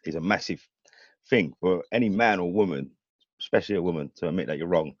 It's a massive thing for any man or woman, especially a woman, to admit that you're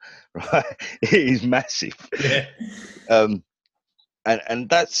wrong. Right? It is massive. Yeah. And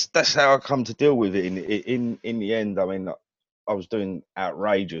that's how I come to deal with it. In the end, I mean, I was doing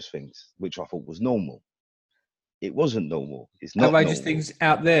outrageous things, which I thought was normal. It wasn't normal. It's not outrageous normal. Things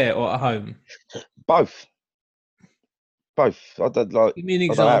out there or at home? Both. I did like. Give me an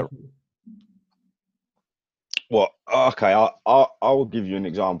example. What? Okay, I will give you an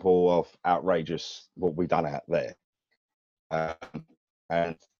example of outrageous what we done out there.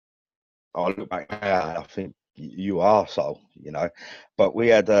 And I look back now and I think you arsehole, you know. But we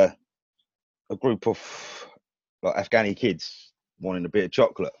had a group of like Afghani kids wanting a bit of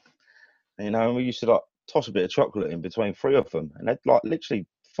chocolate, you know, and we used to like toss a bit of chocolate in between three of them, and they'd like literally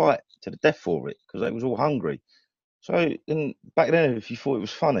fight to the death for it because they was all hungry. So back then, if you thought it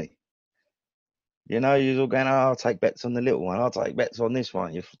was funny, you know, you was all going, oh, I'll take bets on the little one, I'll take bets on this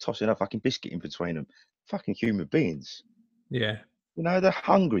one. You're tossing a fucking biscuit in between them. Fucking human beings. Yeah. You know, they're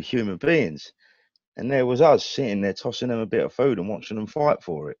hungry human beings. And there was us sitting there tossing them a bit of food and watching them fight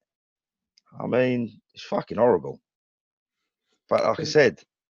for it. I mean, it's fucking horrible. But like I said,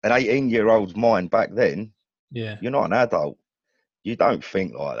 an 18-year-old's mind back then, yeah, you're not an adult. You don't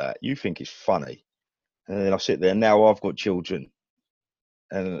think like that. You think it's funny. And then I sit there, now I've got children.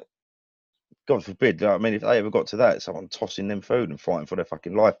 And God forbid, I mean, if they ever got to that, someone tossing them food and fighting for their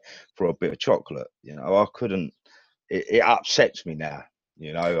fucking life for a bit of chocolate, you know, I couldn't, it upsets me now,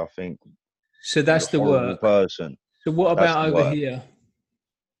 you know, I think. So that's the work. Person. So what about over here?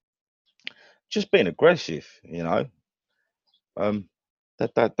 Just being aggressive, you know.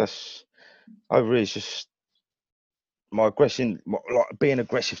 That's over here. It's just my aggression, like being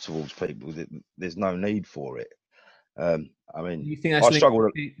aggressive towards people. There's no need for it. I mean, you think that's I struggle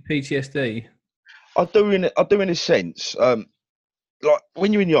with PTSD? I do in a sense. Like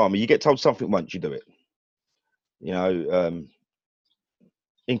when you're in the army, you get told something once, you do it. You know,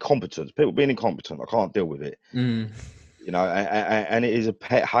 incompetence. People being incompetent, I can't deal with it. You know, and it is a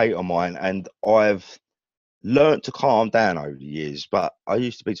pet hate of mine, and I've learned to calm down over the years. But I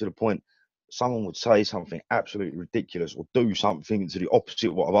used to be to the point someone would say something absolutely ridiculous or do something to the opposite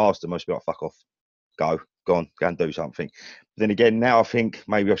of what I've asked them. I'd be like, fuck off, go on, go and do something. But then again, now I think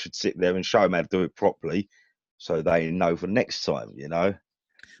maybe I should sit there and show them how to do it properly so they know for next time, you know.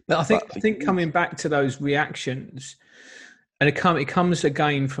 But I think coming back to those reactions, and it comes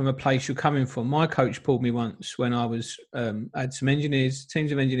again from a place you're coming from. My coach pulled me once when I was had some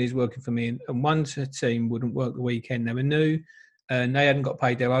teams of engineers working for me, and one team wouldn't work the weekend. They were new, and they hadn't got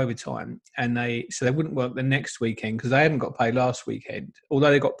paid their overtime, and they wouldn't work the next weekend because they hadn't got paid last weekend. Although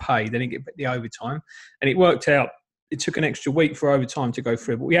they got paid, they didn't get the overtime, and it worked out. It took an extra week for overtime to go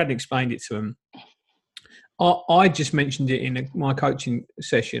through, but we hadn't explained it to them. I just mentioned it in my coaching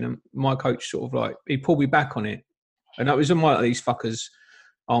session, and my coach sort of like, he pulled me back on it. And that was like, these fuckers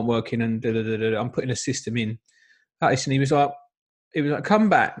aren't working and I'm putting a system in. And he was like, come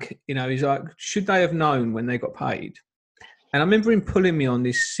back. You know, he's like, should they have known when they got paid? And I remember him pulling me on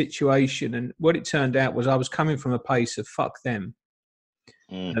this situation. And what it turned out was I was coming from a place of fuck them.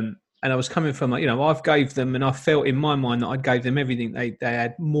 And I was coming from, you know, I've gave them, and I felt in my mind that I gave them everything they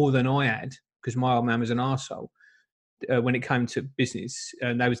had more than I had, because my old man was an arsehole when it came to business.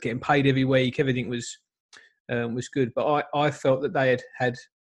 And they was getting paid every week. Everything was good, but I felt that they had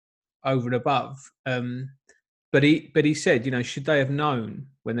over and above. But he said, you know, should they have known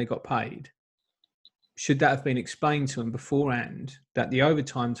when they got paid? should that have been explained to them beforehand, that the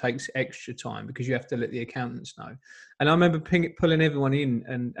overtime takes extra time because you have to let the accountants know? And I remember pulling everyone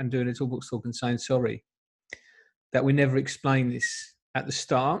in and doing a toolbox talk and saying, sorry, that we never explained this at the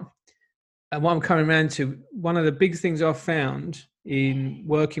start. And what I'm coming around to, one of the big things I've found in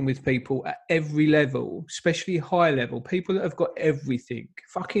working with people at every level, especially high level, people that have got everything,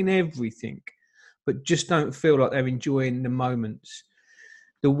 fucking everything, but just don't feel like they're enjoying the moments.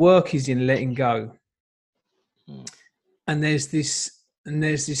 The work is in letting go. And there's this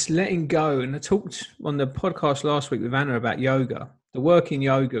letting go. And I talked on the podcast last week with Anna about yoga. The work in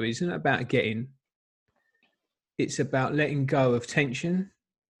yoga isn't about getting. It's about letting go of tension,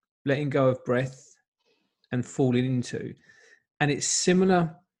 letting go of breath, and falling into. And it's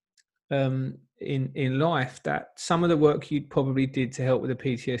similar in life, that some of the work you probably did to help with the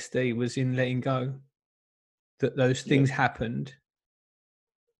PTSD was in letting go. That those things happened.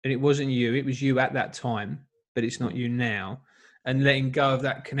 And it wasn't you, it was you at that time, but it's not you now. And letting go of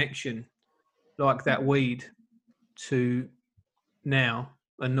that connection, like that weed, to now,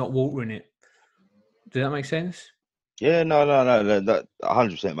 and not watering it. Does that make sense? Yeah, no, that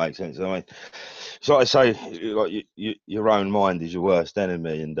 100% makes sense. I mean, so I say, like, your own mind is your worst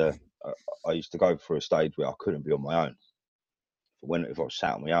enemy, and I used to go through a stage where I couldn't be on my own. If I was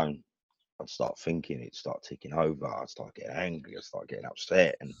sat on my own, I'd start thinking, it'd start ticking over, I'd start getting angry, I'd start getting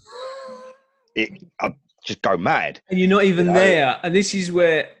upset, and I'd just go mad. And you're not even there. And this is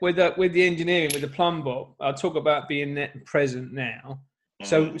where, with the engineering, with the plumber, I'll talk about being present now.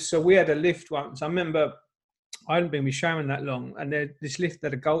 So we had a lift once. I remember I hadn't been with Sharon that long, and this lift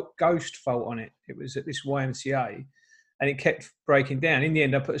had a ghost fault on it. It was at this YMCA, and it kept breaking down. In the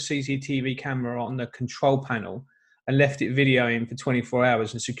end, I put a CCTV camera on the control panel and left it videoing for 24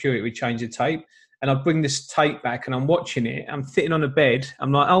 hours, and security would change the tape. And I bring this tape back and I'm watching it. I'm sitting on a bed.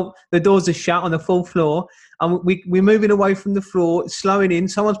 I'm like, oh, the doors are shut on the full floor. And we're moving away from the floor, slowing in.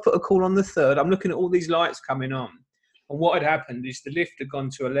 Someone's put a call on the third. I'm looking at all these lights coming on. And what had happened is the lift had gone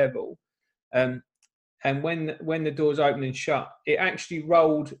to a level. And when the doors opened and shut, it actually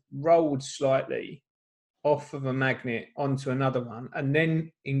rolled slightly off of a magnet onto another one and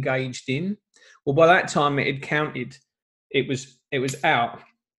then engaged in. Well, by that time it had counted. It was out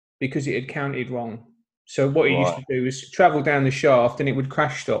because it had counted wrong. So what it used to do was travel down the shaft, and it would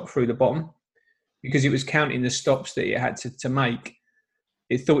crash stop through the bottom because it was counting the stops that it had to make.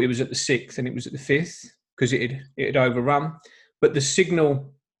 It thought it was at the 6th and it was at the 5th because it had overrun. But the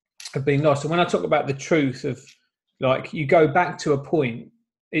signal had been lost. And when I talk about the truth of, like, you go back to a point,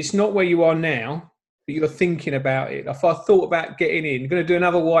 it's not where you are now, but you're thinking about it. If I thought about getting in, going to do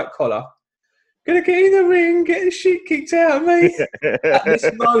another white collar, going to get in the ring, get the shit kicked out of me. At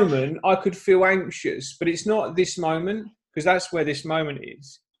this moment, I could feel anxious, but it's not this moment, because that's where this moment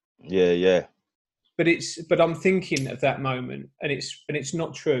is. Yeah. But I'm thinking of that moment, and it's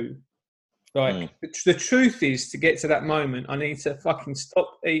not true. Like the truth is, to get to that moment, I need to fucking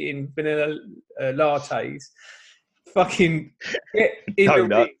stop eating vanilla lattes. Fucking get in the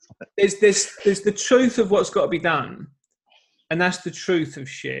ring. There's the truth of what's got to be done, and that's the truth of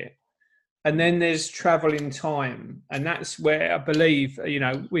shit. And then there's travel in time, and that's where I believe,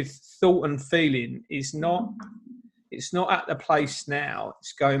 with thought and feeling, it's not at the place now.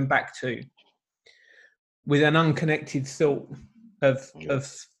 It's going back to, with an unconnected thought of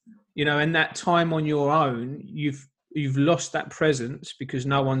and that time on your own, you've lost that presence because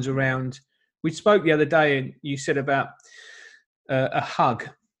no one's around. We spoke the other day, and you said about a hug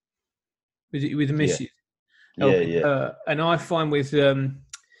with the missus. Yeah. And I find with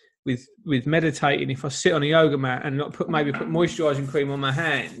meditating, if I sit on a yoga mat and put moisturising cream on my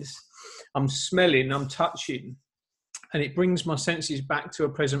hands, I'm smelling, I'm touching, and it brings my senses back to a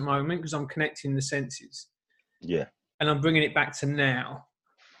present moment because I'm connecting the senses. Yeah. And I'm bringing it back to now.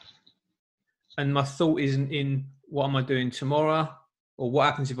 And my thought isn't in what am I doing tomorrow or what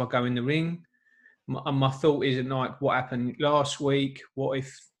happens if I go in the ring. My thought isn't like what happened last week, what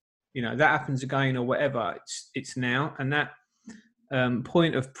if that happens again or whatever. It's now, and that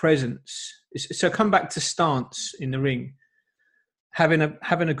point of presence. So come back to stance in the ring. Having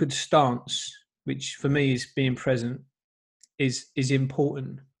a good stance, which for me is being present, is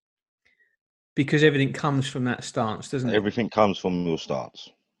important because everything comes from that stance, doesn't it? Everything comes from your stance.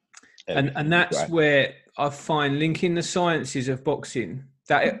 And that's where I find linking the sciences of boxing,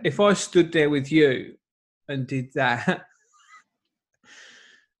 that if I stood there with you and did that,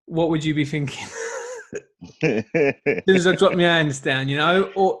 what would you be thinking? As soon as I dropped my hands down,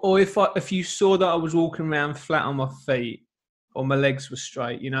 or if you saw that I was walking around flat on my feet or my legs were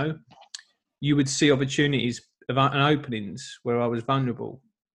straight, you would see opportunities and openings where I was vulnerable.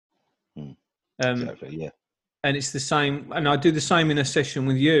 Exactly. Yeah. And it's the same, and I do the same in a session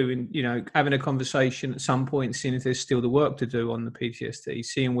with you, and having a conversation at some point, seeing if there's still the work to do on the PTSD,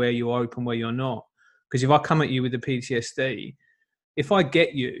 seeing where you're open, where you're not. Because if I come at you with the PTSD, if I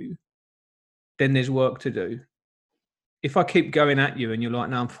get you, then there's work to do. If I keep going at you and you're like,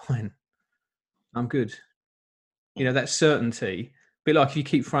 no, I'm fine, I'm good, that certainty. A bit like if you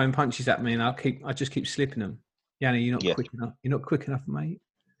keep throwing punches at me and I just keep slipping them. Yanni, you're not quick enough. You're not quick enough, mate.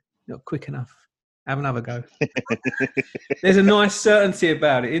 You're not quick enough. Have another go. There's a nice certainty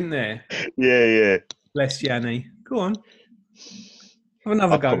about it, isn't there? Yeah. Bless Yanni. Go on. Have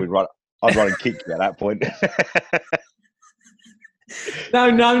another go. I'd run and kick you at that point. No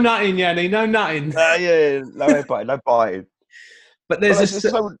nutting, Yanni. No nutting. No biting. But there's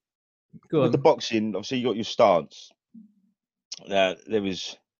with the boxing, obviously you got your stance. There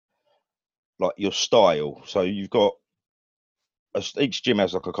was like your style. So you've got each gym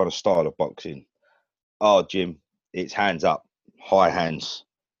has like a kind of style of boxing. Our gym, it's hands up, high hands,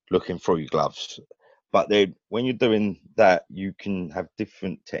 looking through your gloves. But then when you're doing that, you can have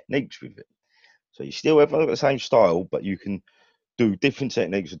different techniques with it. So you still have the same style, but you can do different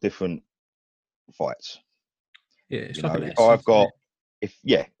techniques with different fights. Yeah, it's like if I've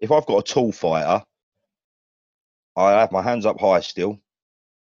got a tall fighter, I have my hands up high still,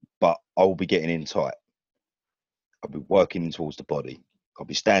 but I will be getting in tight. I'll be working in towards the body. I'll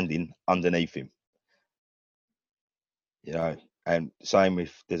be standing underneath him. And same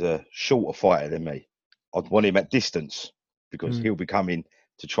if there's a shorter fighter than me, I'd want him at distance because he'll be coming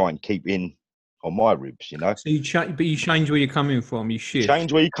to try and keep in on my ribs, So you change where you're coming from. You shift.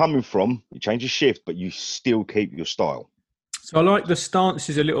 Change where you're coming from. You change your shift, but you still keep your style. So I like the stance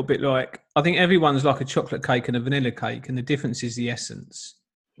is a little bit like, I think everyone's like a chocolate cake and a vanilla cake, and the difference is the essence.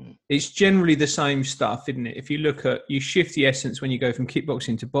 It's generally the same stuff, isn't it? If you look at, you shift the essence when you go from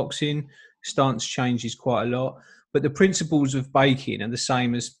kickboxing to boxing, stance changes quite a lot. But the principles of baking are the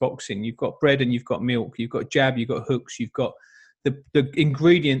same as boxing. You've got bread and you've got milk, you've got jab, you've got hooks, you've got the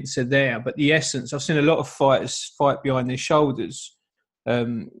ingredients are there, but the essence, I've seen a lot of fighters fight behind their shoulders.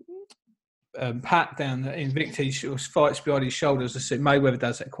 Pat down the Invictus fights behind his shoulders. I said Mayweather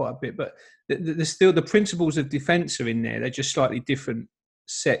does that quite a bit, but there's still the principles of defense are in there. They're just slightly different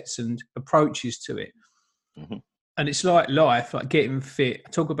sets and approaches to it. Mm-hmm. And it's like life, like getting fit. I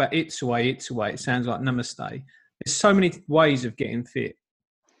talk about it's away. It sounds like namaste. There's so many ways of getting fit.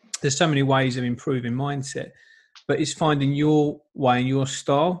 There's so many ways of improving mindset, but it's finding your way and your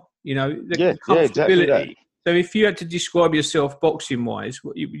style, the comfortability. Exactly that. So if you had to describe yourself boxing wise,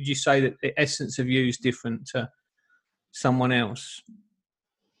 would you say that the essence of you is different to someone else?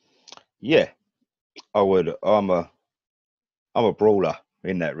 Yeah, I would. I'm a brawler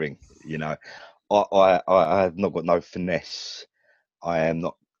in that ring. I have not got no finesse. I am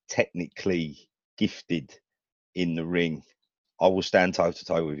not technically gifted in the ring. I will stand toe to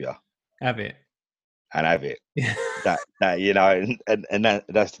toe with you. Have it. Yeah. That's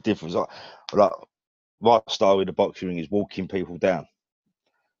the difference. Like my style in the boxing ring is walking people down.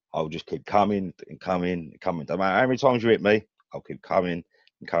 I'll just keep coming and coming and coming. No matter how many times you hit me, I'll keep coming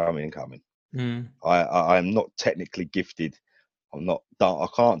and coming and coming. I am not technically gifted. I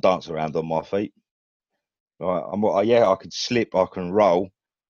can't dance around on my feet. Right? I can slip, I can roll,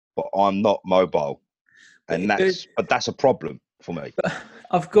 but I'm not mobile, and that's a problem for me.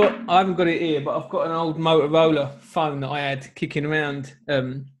 I haven't got it here, but I've got an old Motorola phone that I had kicking around,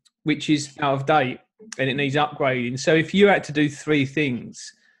 which is out of date and it needs upgrading. So if you had to do three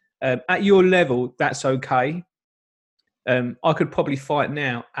things at your level, that's okay. I could probably fight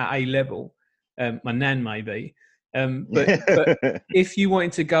now at a level. My nan maybe. But if you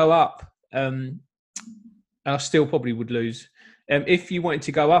wanted to go up, I still probably would lose. If you wanted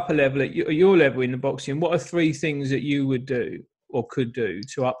to go up a level at your level in the boxing, what are three things that you would do or could do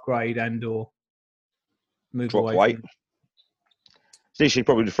to upgrade and or move drop away weight? From? Literally,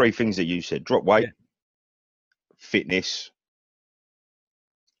 probably the three things that you said: drop weight, fitness,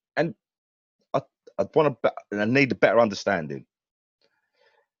 and I need a better understanding.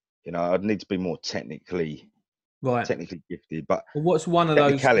 I'd need to be more technically gifted. But what's one of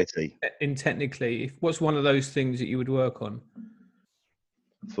those in technically? What's one of those things that you would work on?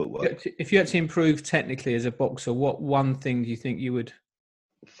 Footwork. If you had to improve technically as a boxer, what one thing do you think you would?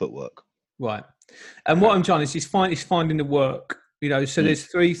 Footwork. Right. And what I'm trying is finding the work. So there's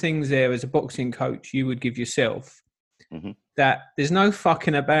three things there as a boxing coach you would give yourself. Mm-hmm. That there's no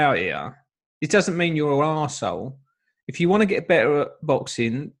fucking about here. It doesn't mean you're an arsehole. If you want to get better at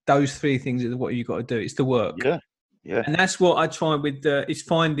boxing, those three things are what you've got to do. It's the work. Yeah. And that's what I try with is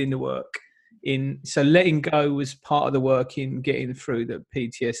finding the work. So letting go was part of the work in getting through the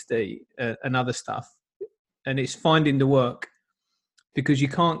PTSD and other stuff. And it's finding the work, because you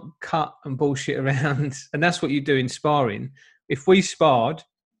can't cut and bullshit around. And that's what you do in sparring. If we sparred,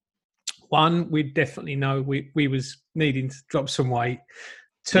 one, we'd definitely know we was needing to drop some weight.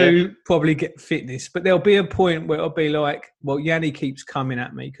 Two, probably get fitness. But there'll be a point where it'll be like, well, Yanni keeps coming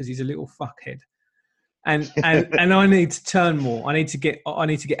at me because he's a little fuckhead. And I need to turn more. I need to get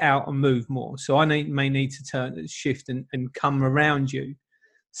out and move more. So I may need to shift and come around you.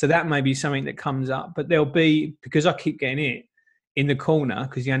 So that may be something that comes up. But there'll be, because I keep getting it in the corner,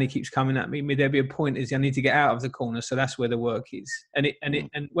 because Yanni keeps coming at me, there'll be a point is I need to get out of the corner. So that's where the work is. And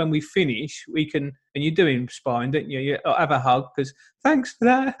when we finish, we can, and you're doing sparring, don't you? You have a hug because thanks for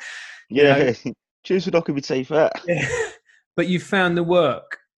that. Yeah. You know? Cheers for knocking me teeth out. Yeah. But you found the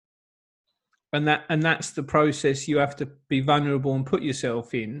work. And that's the process you have to be vulnerable and put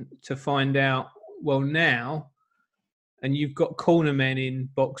yourself in to find out, well, now, and you've got corner men in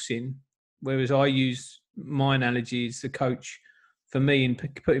boxing, whereas I use my analogy as the coach for me in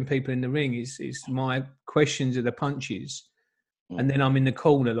putting people in the ring is my questions are the punches. And then I'm in the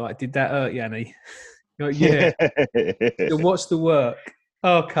corner like, did that hurt, Yanni? Like, yeah. So what's the work?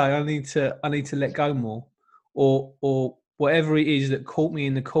 Okay, I need to let go more. Or whatever it is that caught me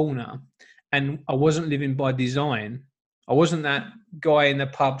in the corner. And I wasn't living by design. I wasn't that guy in the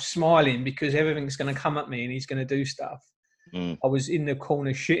pub smiling because everything's going to come at me and he's going to do stuff. I was in the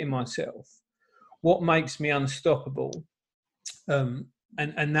corner shitting myself. What makes me unstoppable? And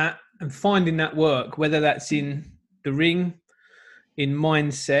finding that work, whether that's in the ring, in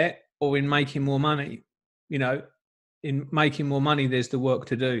mindset, or in making more money. You know, in making more money, there's the work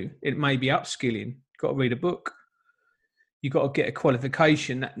to do. It may be upskilling. Got to read a book. You've got to get a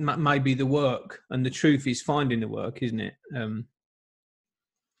qualification. That may be the work. And the truth is finding the work, isn't it?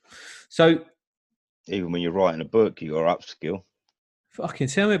 So even when you're writing a book, you got to upskill. Fucking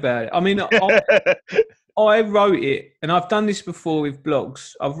tell me about it. I mean, I wrote it, and I've done this before with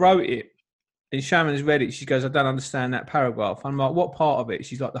blogs. I've wrote it, and Shaman's read it. She goes, I don't understand that paragraph. I'm like, what part of it?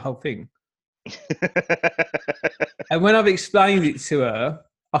 She's like, the whole thing. And when I've explained it to her,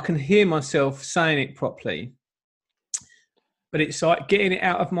 I can hear myself saying it properly. But it's like getting it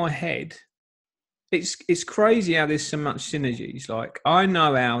out of my head. It's crazy how there's so much synergies. Like, I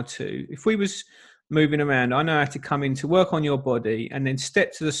know how to, if we was moving around, I know how to come in to work on your body and then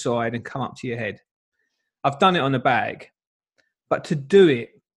step to the side and come up to your head. I've done it on the bag. But to do it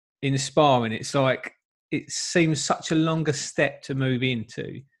in sparring, it's like, it seems such a longer step to move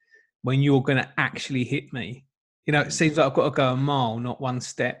into when you're going to actually hit me. You know, it seems like I've got to go a mile, not one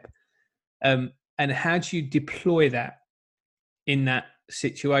step. And how do you deploy that in that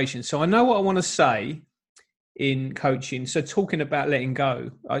situation? So I know what I want to say in coaching. So talking about letting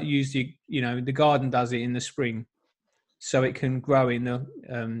go, I use the garden does it in the spring so it can grow in the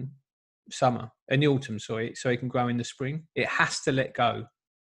in the autumn, so it can grow in the spring. It has to let go.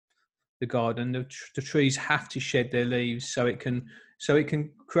 The garden, the trees have to shed their leaves so it can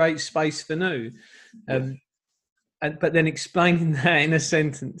create space for new. But then explaining that in a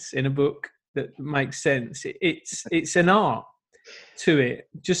sentence in a book that makes sense, it's an art to it,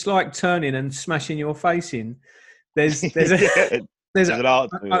 just like turning and smashing your face in. There's an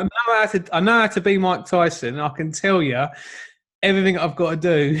art to it. I know how to be Mike Tyson. I can tell you everything I've got to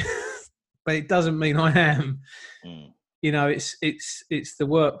do, but it doesn't mean I am. You know, it's the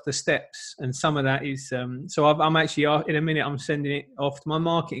work, the steps, and some of that is. So I'm actually in a minute. I'm sending it off to my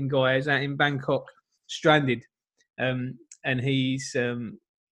marketing guy. Who's out in Bangkok, stranded, and he's going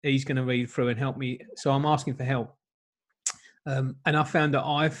to read through and help me. So I'm asking for help. And I found that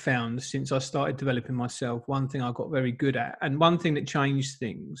I've found since I started developing myself, one thing I got very good at, and one thing that changed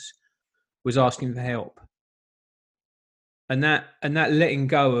things was asking for help. And that letting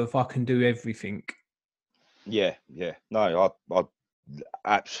go of I can do everything. Yeah. No, I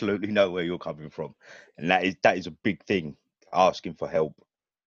absolutely know where you're coming from, and that is a big thing. Asking for help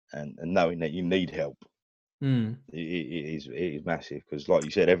and knowing that you need help. It is massive because, like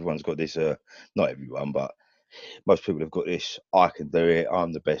you said, everyone's got this. Not everyone, but most people have got this. I can do it.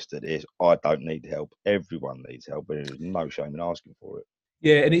 I'm the best at this. I don't need help. Everyone needs help, and there's no shame in asking for it.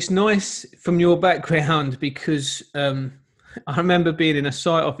 Yeah, and it's nice from your background because I remember being in a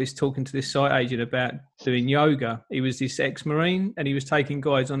site office talking to this site agent about doing yoga. He was this ex-Marine and he was taking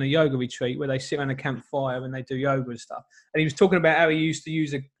guys on a yoga retreat where they sit around a campfire and they do yoga and stuff. And he was talking about how he used to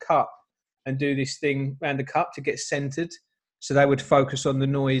use a cup and do this thing around the cup to get centered. So they would focus on the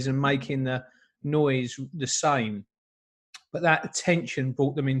noise and making the noise the same. But that attention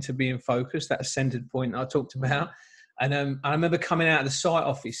brought them into being focused, that centered point I talked about. And I remember coming out of the site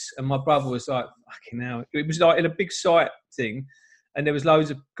office, and my brother was like, "Fucking hell!" It was like in a big site thing, and there was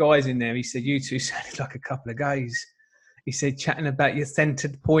loads of guys in there. He said, "You two sounded like a couple of gays." He said, "Chatting about your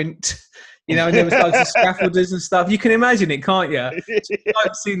centered point." You know, and there was loads of scaffolders and stuff. You can imagine it, can't you?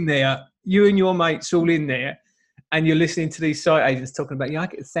 It's in there, you and your mates all in there, and you're listening to these site agents talking about, I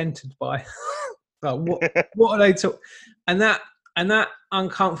get centered by. Like, what are they talking? And that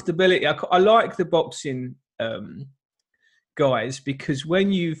uncomfortability. I like the boxing guys, because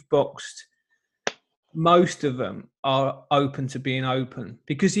when you've boxed, most of them are open to being open.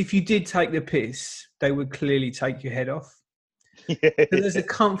 Because if you did take the piss, they would clearly take your head off. So there's a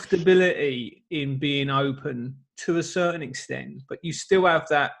comfortability in being open to a certain extent, but you still have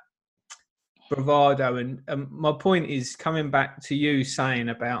that bravado. And my point is, coming back to you saying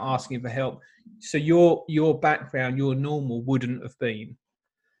about asking for help. So your background, your normal wouldn't have been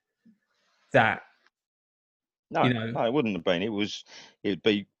that. No, no, it wouldn't have been. It'd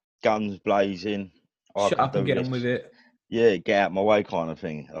be guns blazing. Shut up and get on with it. Yeah, get out my way kind of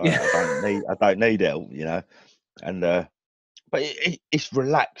thing. I don't need help, you know. And but it's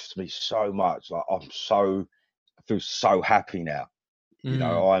relaxed me so much. Like I feel so happy now. You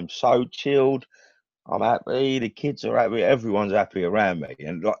know, I'm so chilled. I'm happy. The kids are happy. Everyone's happy around me.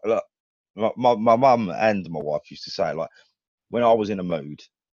 And look, my mum and my wife used to say, like, when I was in a mood,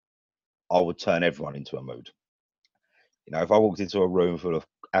 I would turn everyone into a mood. You know, if I walked into a room full of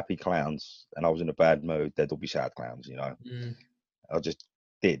happy clowns and I was in a bad mood, they'd all be sad clowns, you know. I just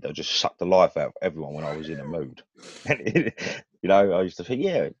sucked the life out of everyone when I was in a mood. And you know, I used to think,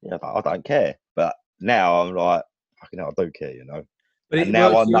 yeah, I don't care. But now I'm like, fucking hell, I do care, you know. But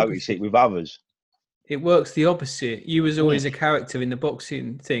now I notice it with others. It works the opposite. You was always a character in the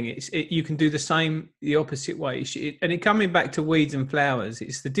boxing thing. You can do the same the opposite way. And it coming back to weeds and flowers,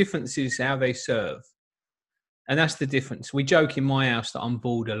 it's the difference is how they serve. And that's the difference. We joke in my house that I'm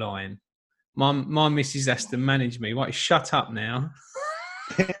borderline. My missus has to manage me. Right, shut up now.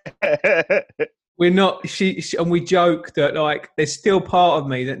 We're not. She and we joke that, like, there's still part of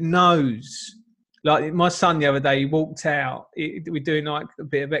me that knows. Like my son the other day, he walked out. We're doing like a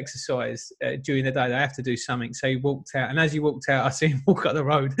bit of exercise during the day. They have to do something, so he walked out. And as he walked out, I see him walk up the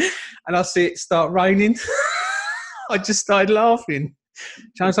road, and I see it start raining. I just started laughing.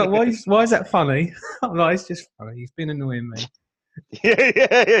 So I was like, why is that funny? I'm like, it's just funny. He's been annoying me.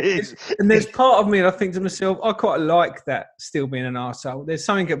 Yeah. And there's part of me, and I think to myself, I quite like that, still being an arsehole. There's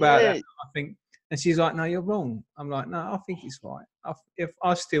something about that, I think. And she's like, no, you're wrong. I'm like, no, I think it's right. If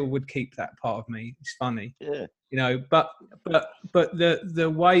I still would keep that part of me, it's funny. Yeah. You know, but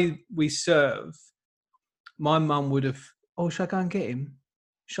the way we serve, my mum would have, should I go and get him?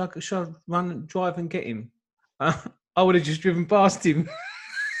 Should I run, drive and get him? I would have just driven past him.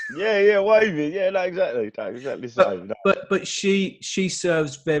 Yeah, waving. Yeah, no, exactly. No, exactly the same. No. But she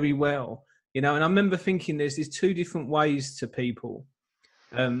serves very well, you know. And I remember thinking there's these two different ways to people,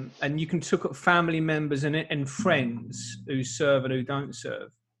 and you can look at family members and friends who serve and who don't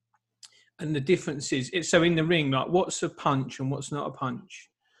serve. And the difference is, so in the ring, like, what's a punch and what's not a punch?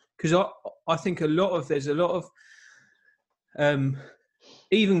 Because I think there's a lot of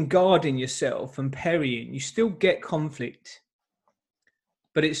even guarding yourself and parrying, you still get conflict.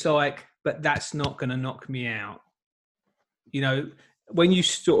 But it's like, but that's not going to knock me out. You know, when you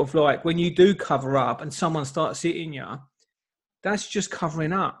sort of like, when you do cover up and someone starts hitting you, that's just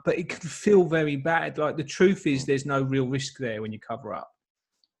covering up. But it can feel very bad. Like, the truth is there's no real risk there when you cover up.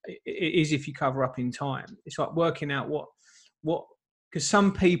 It is if you cover up in time. It's like working out what, because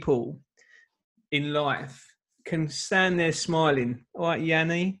some people in life can stand there smiling, all right,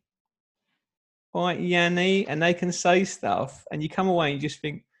 Yanni, and they can say stuff, and you come away and just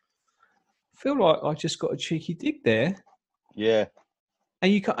think, I feel like I just got a cheeky dig there. Yeah.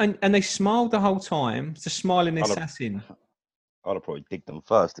 And they smiled the whole time. It's a smiling assassin. I'd have probably digged them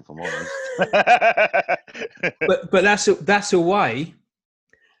first, if I'm honest. but that's a way.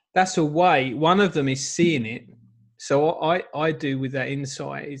 That's a way. One of them is seeing it. So I do with that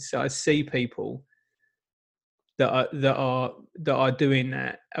insight is I see people that are doing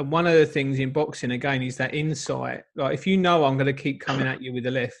that. And one of the things in boxing, again, is that insight. Like, if you know I'm going to keep coming at you with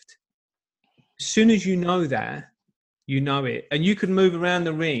the left, as soon as you know that, you know it. And you could move around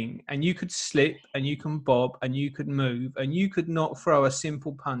the ring, and you could slip, and you can bob, and you could move, and you could not throw a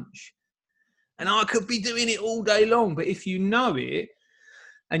simple punch. And I could be doing it all day long. But if you know it,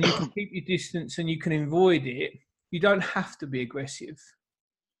 and you can keep your distance and you can avoid it, you don't have to be aggressive.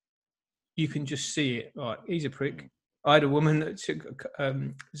 You can just see it. Right, he's a prick. I had a woman that took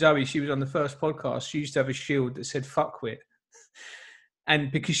Zoe. She was on the first podcast. She used to have a shield that said "fuckwit," And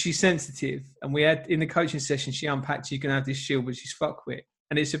because she's sensitive, and we had in the coaching session, she unpacked, you can have this shield, which is fuckwit.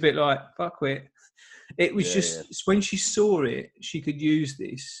 And it's a bit like, fuckwit. It was just when she saw it, she could use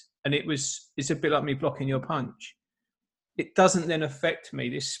this. And it's a bit like me blocking your punch. It doesn't then affect me.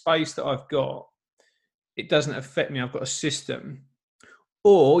 This space that I've got, it doesn't affect me. I've got a system.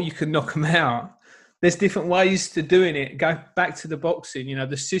 Or you can knock them out. There's different ways to doing it. Go back to the boxing, you know,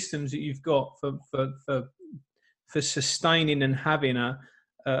 the systems that you've got for sustaining and having an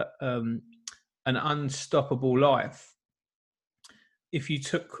unstoppable life. If you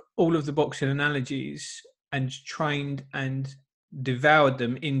took all of the boxing analogies and trained and devoured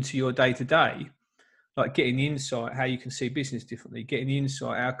them into your day-to-day, like getting the insight, how you can see business differently, getting the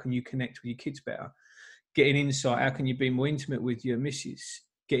insight, how can you connect with your kids better, getting insight, how can you be more intimate with your missus,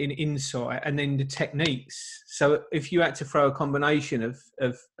 getting insight, and then the techniques. So if you had to throw a combination of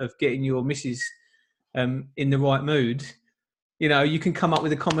getting your missus in the right mood, you know, you can come up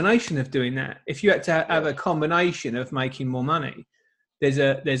with a combination of doing that. If you had to have a combination of making more money, there's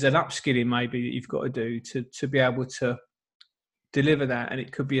an upskilling maybe that you've got to do to be able to deliver that. And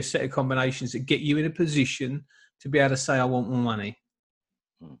it could be a set of combinations that get you in a position to be able to say, I want more money.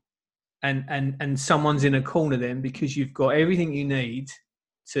 And someone's in a corner then because you've got everything you need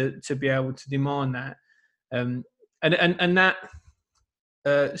to be able to demand that. And that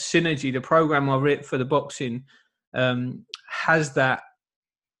synergy, the program I wrote for the boxing, has that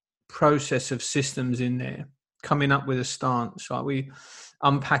process of systems in there, coming up with a stance. Like we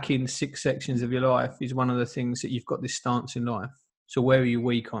unpacking 6 sections of your life is one of the things that you've got this stance in life. So where are you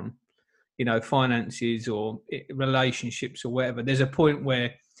weak on? You know, finances or relationships or whatever. There's a point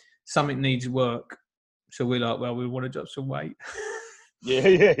where something needs work. So we're like, well, we want to drop some weight.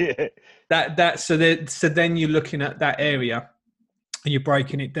 Yeah. So then you're looking at that area and you're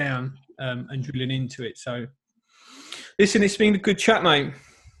breaking it down and drilling into it. So listen, it's been a good chat, mate.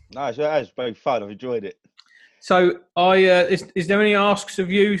 Nice. It's been fun. I've enjoyed it. So is there any asks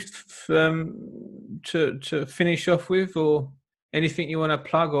of you to finish off with, or anything you want to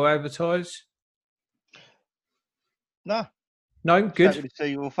plug or advertise? No, good. Happy to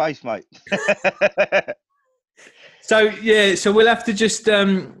see your face, mate. So we'll have to just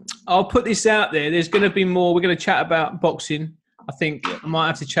I'll put this out there. There's going to be more. We're going to chat about boxing. I think I might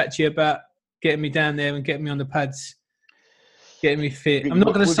have to chat to you about getting me down there and getting me on the pads, getting me fit. I'm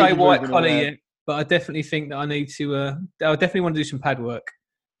not going to say white collar yet, but I definitely think that I need to. I definitely want to do some pad work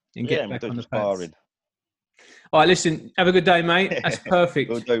and get back on the pads. All right, listen. Have a good day, mate. That's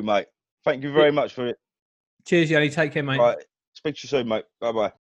perfect. Will do, mate. Thank you very much for it. Cheers, Yanni. Take care, mate. All right. Speak to you soon, mate. Bye-bye.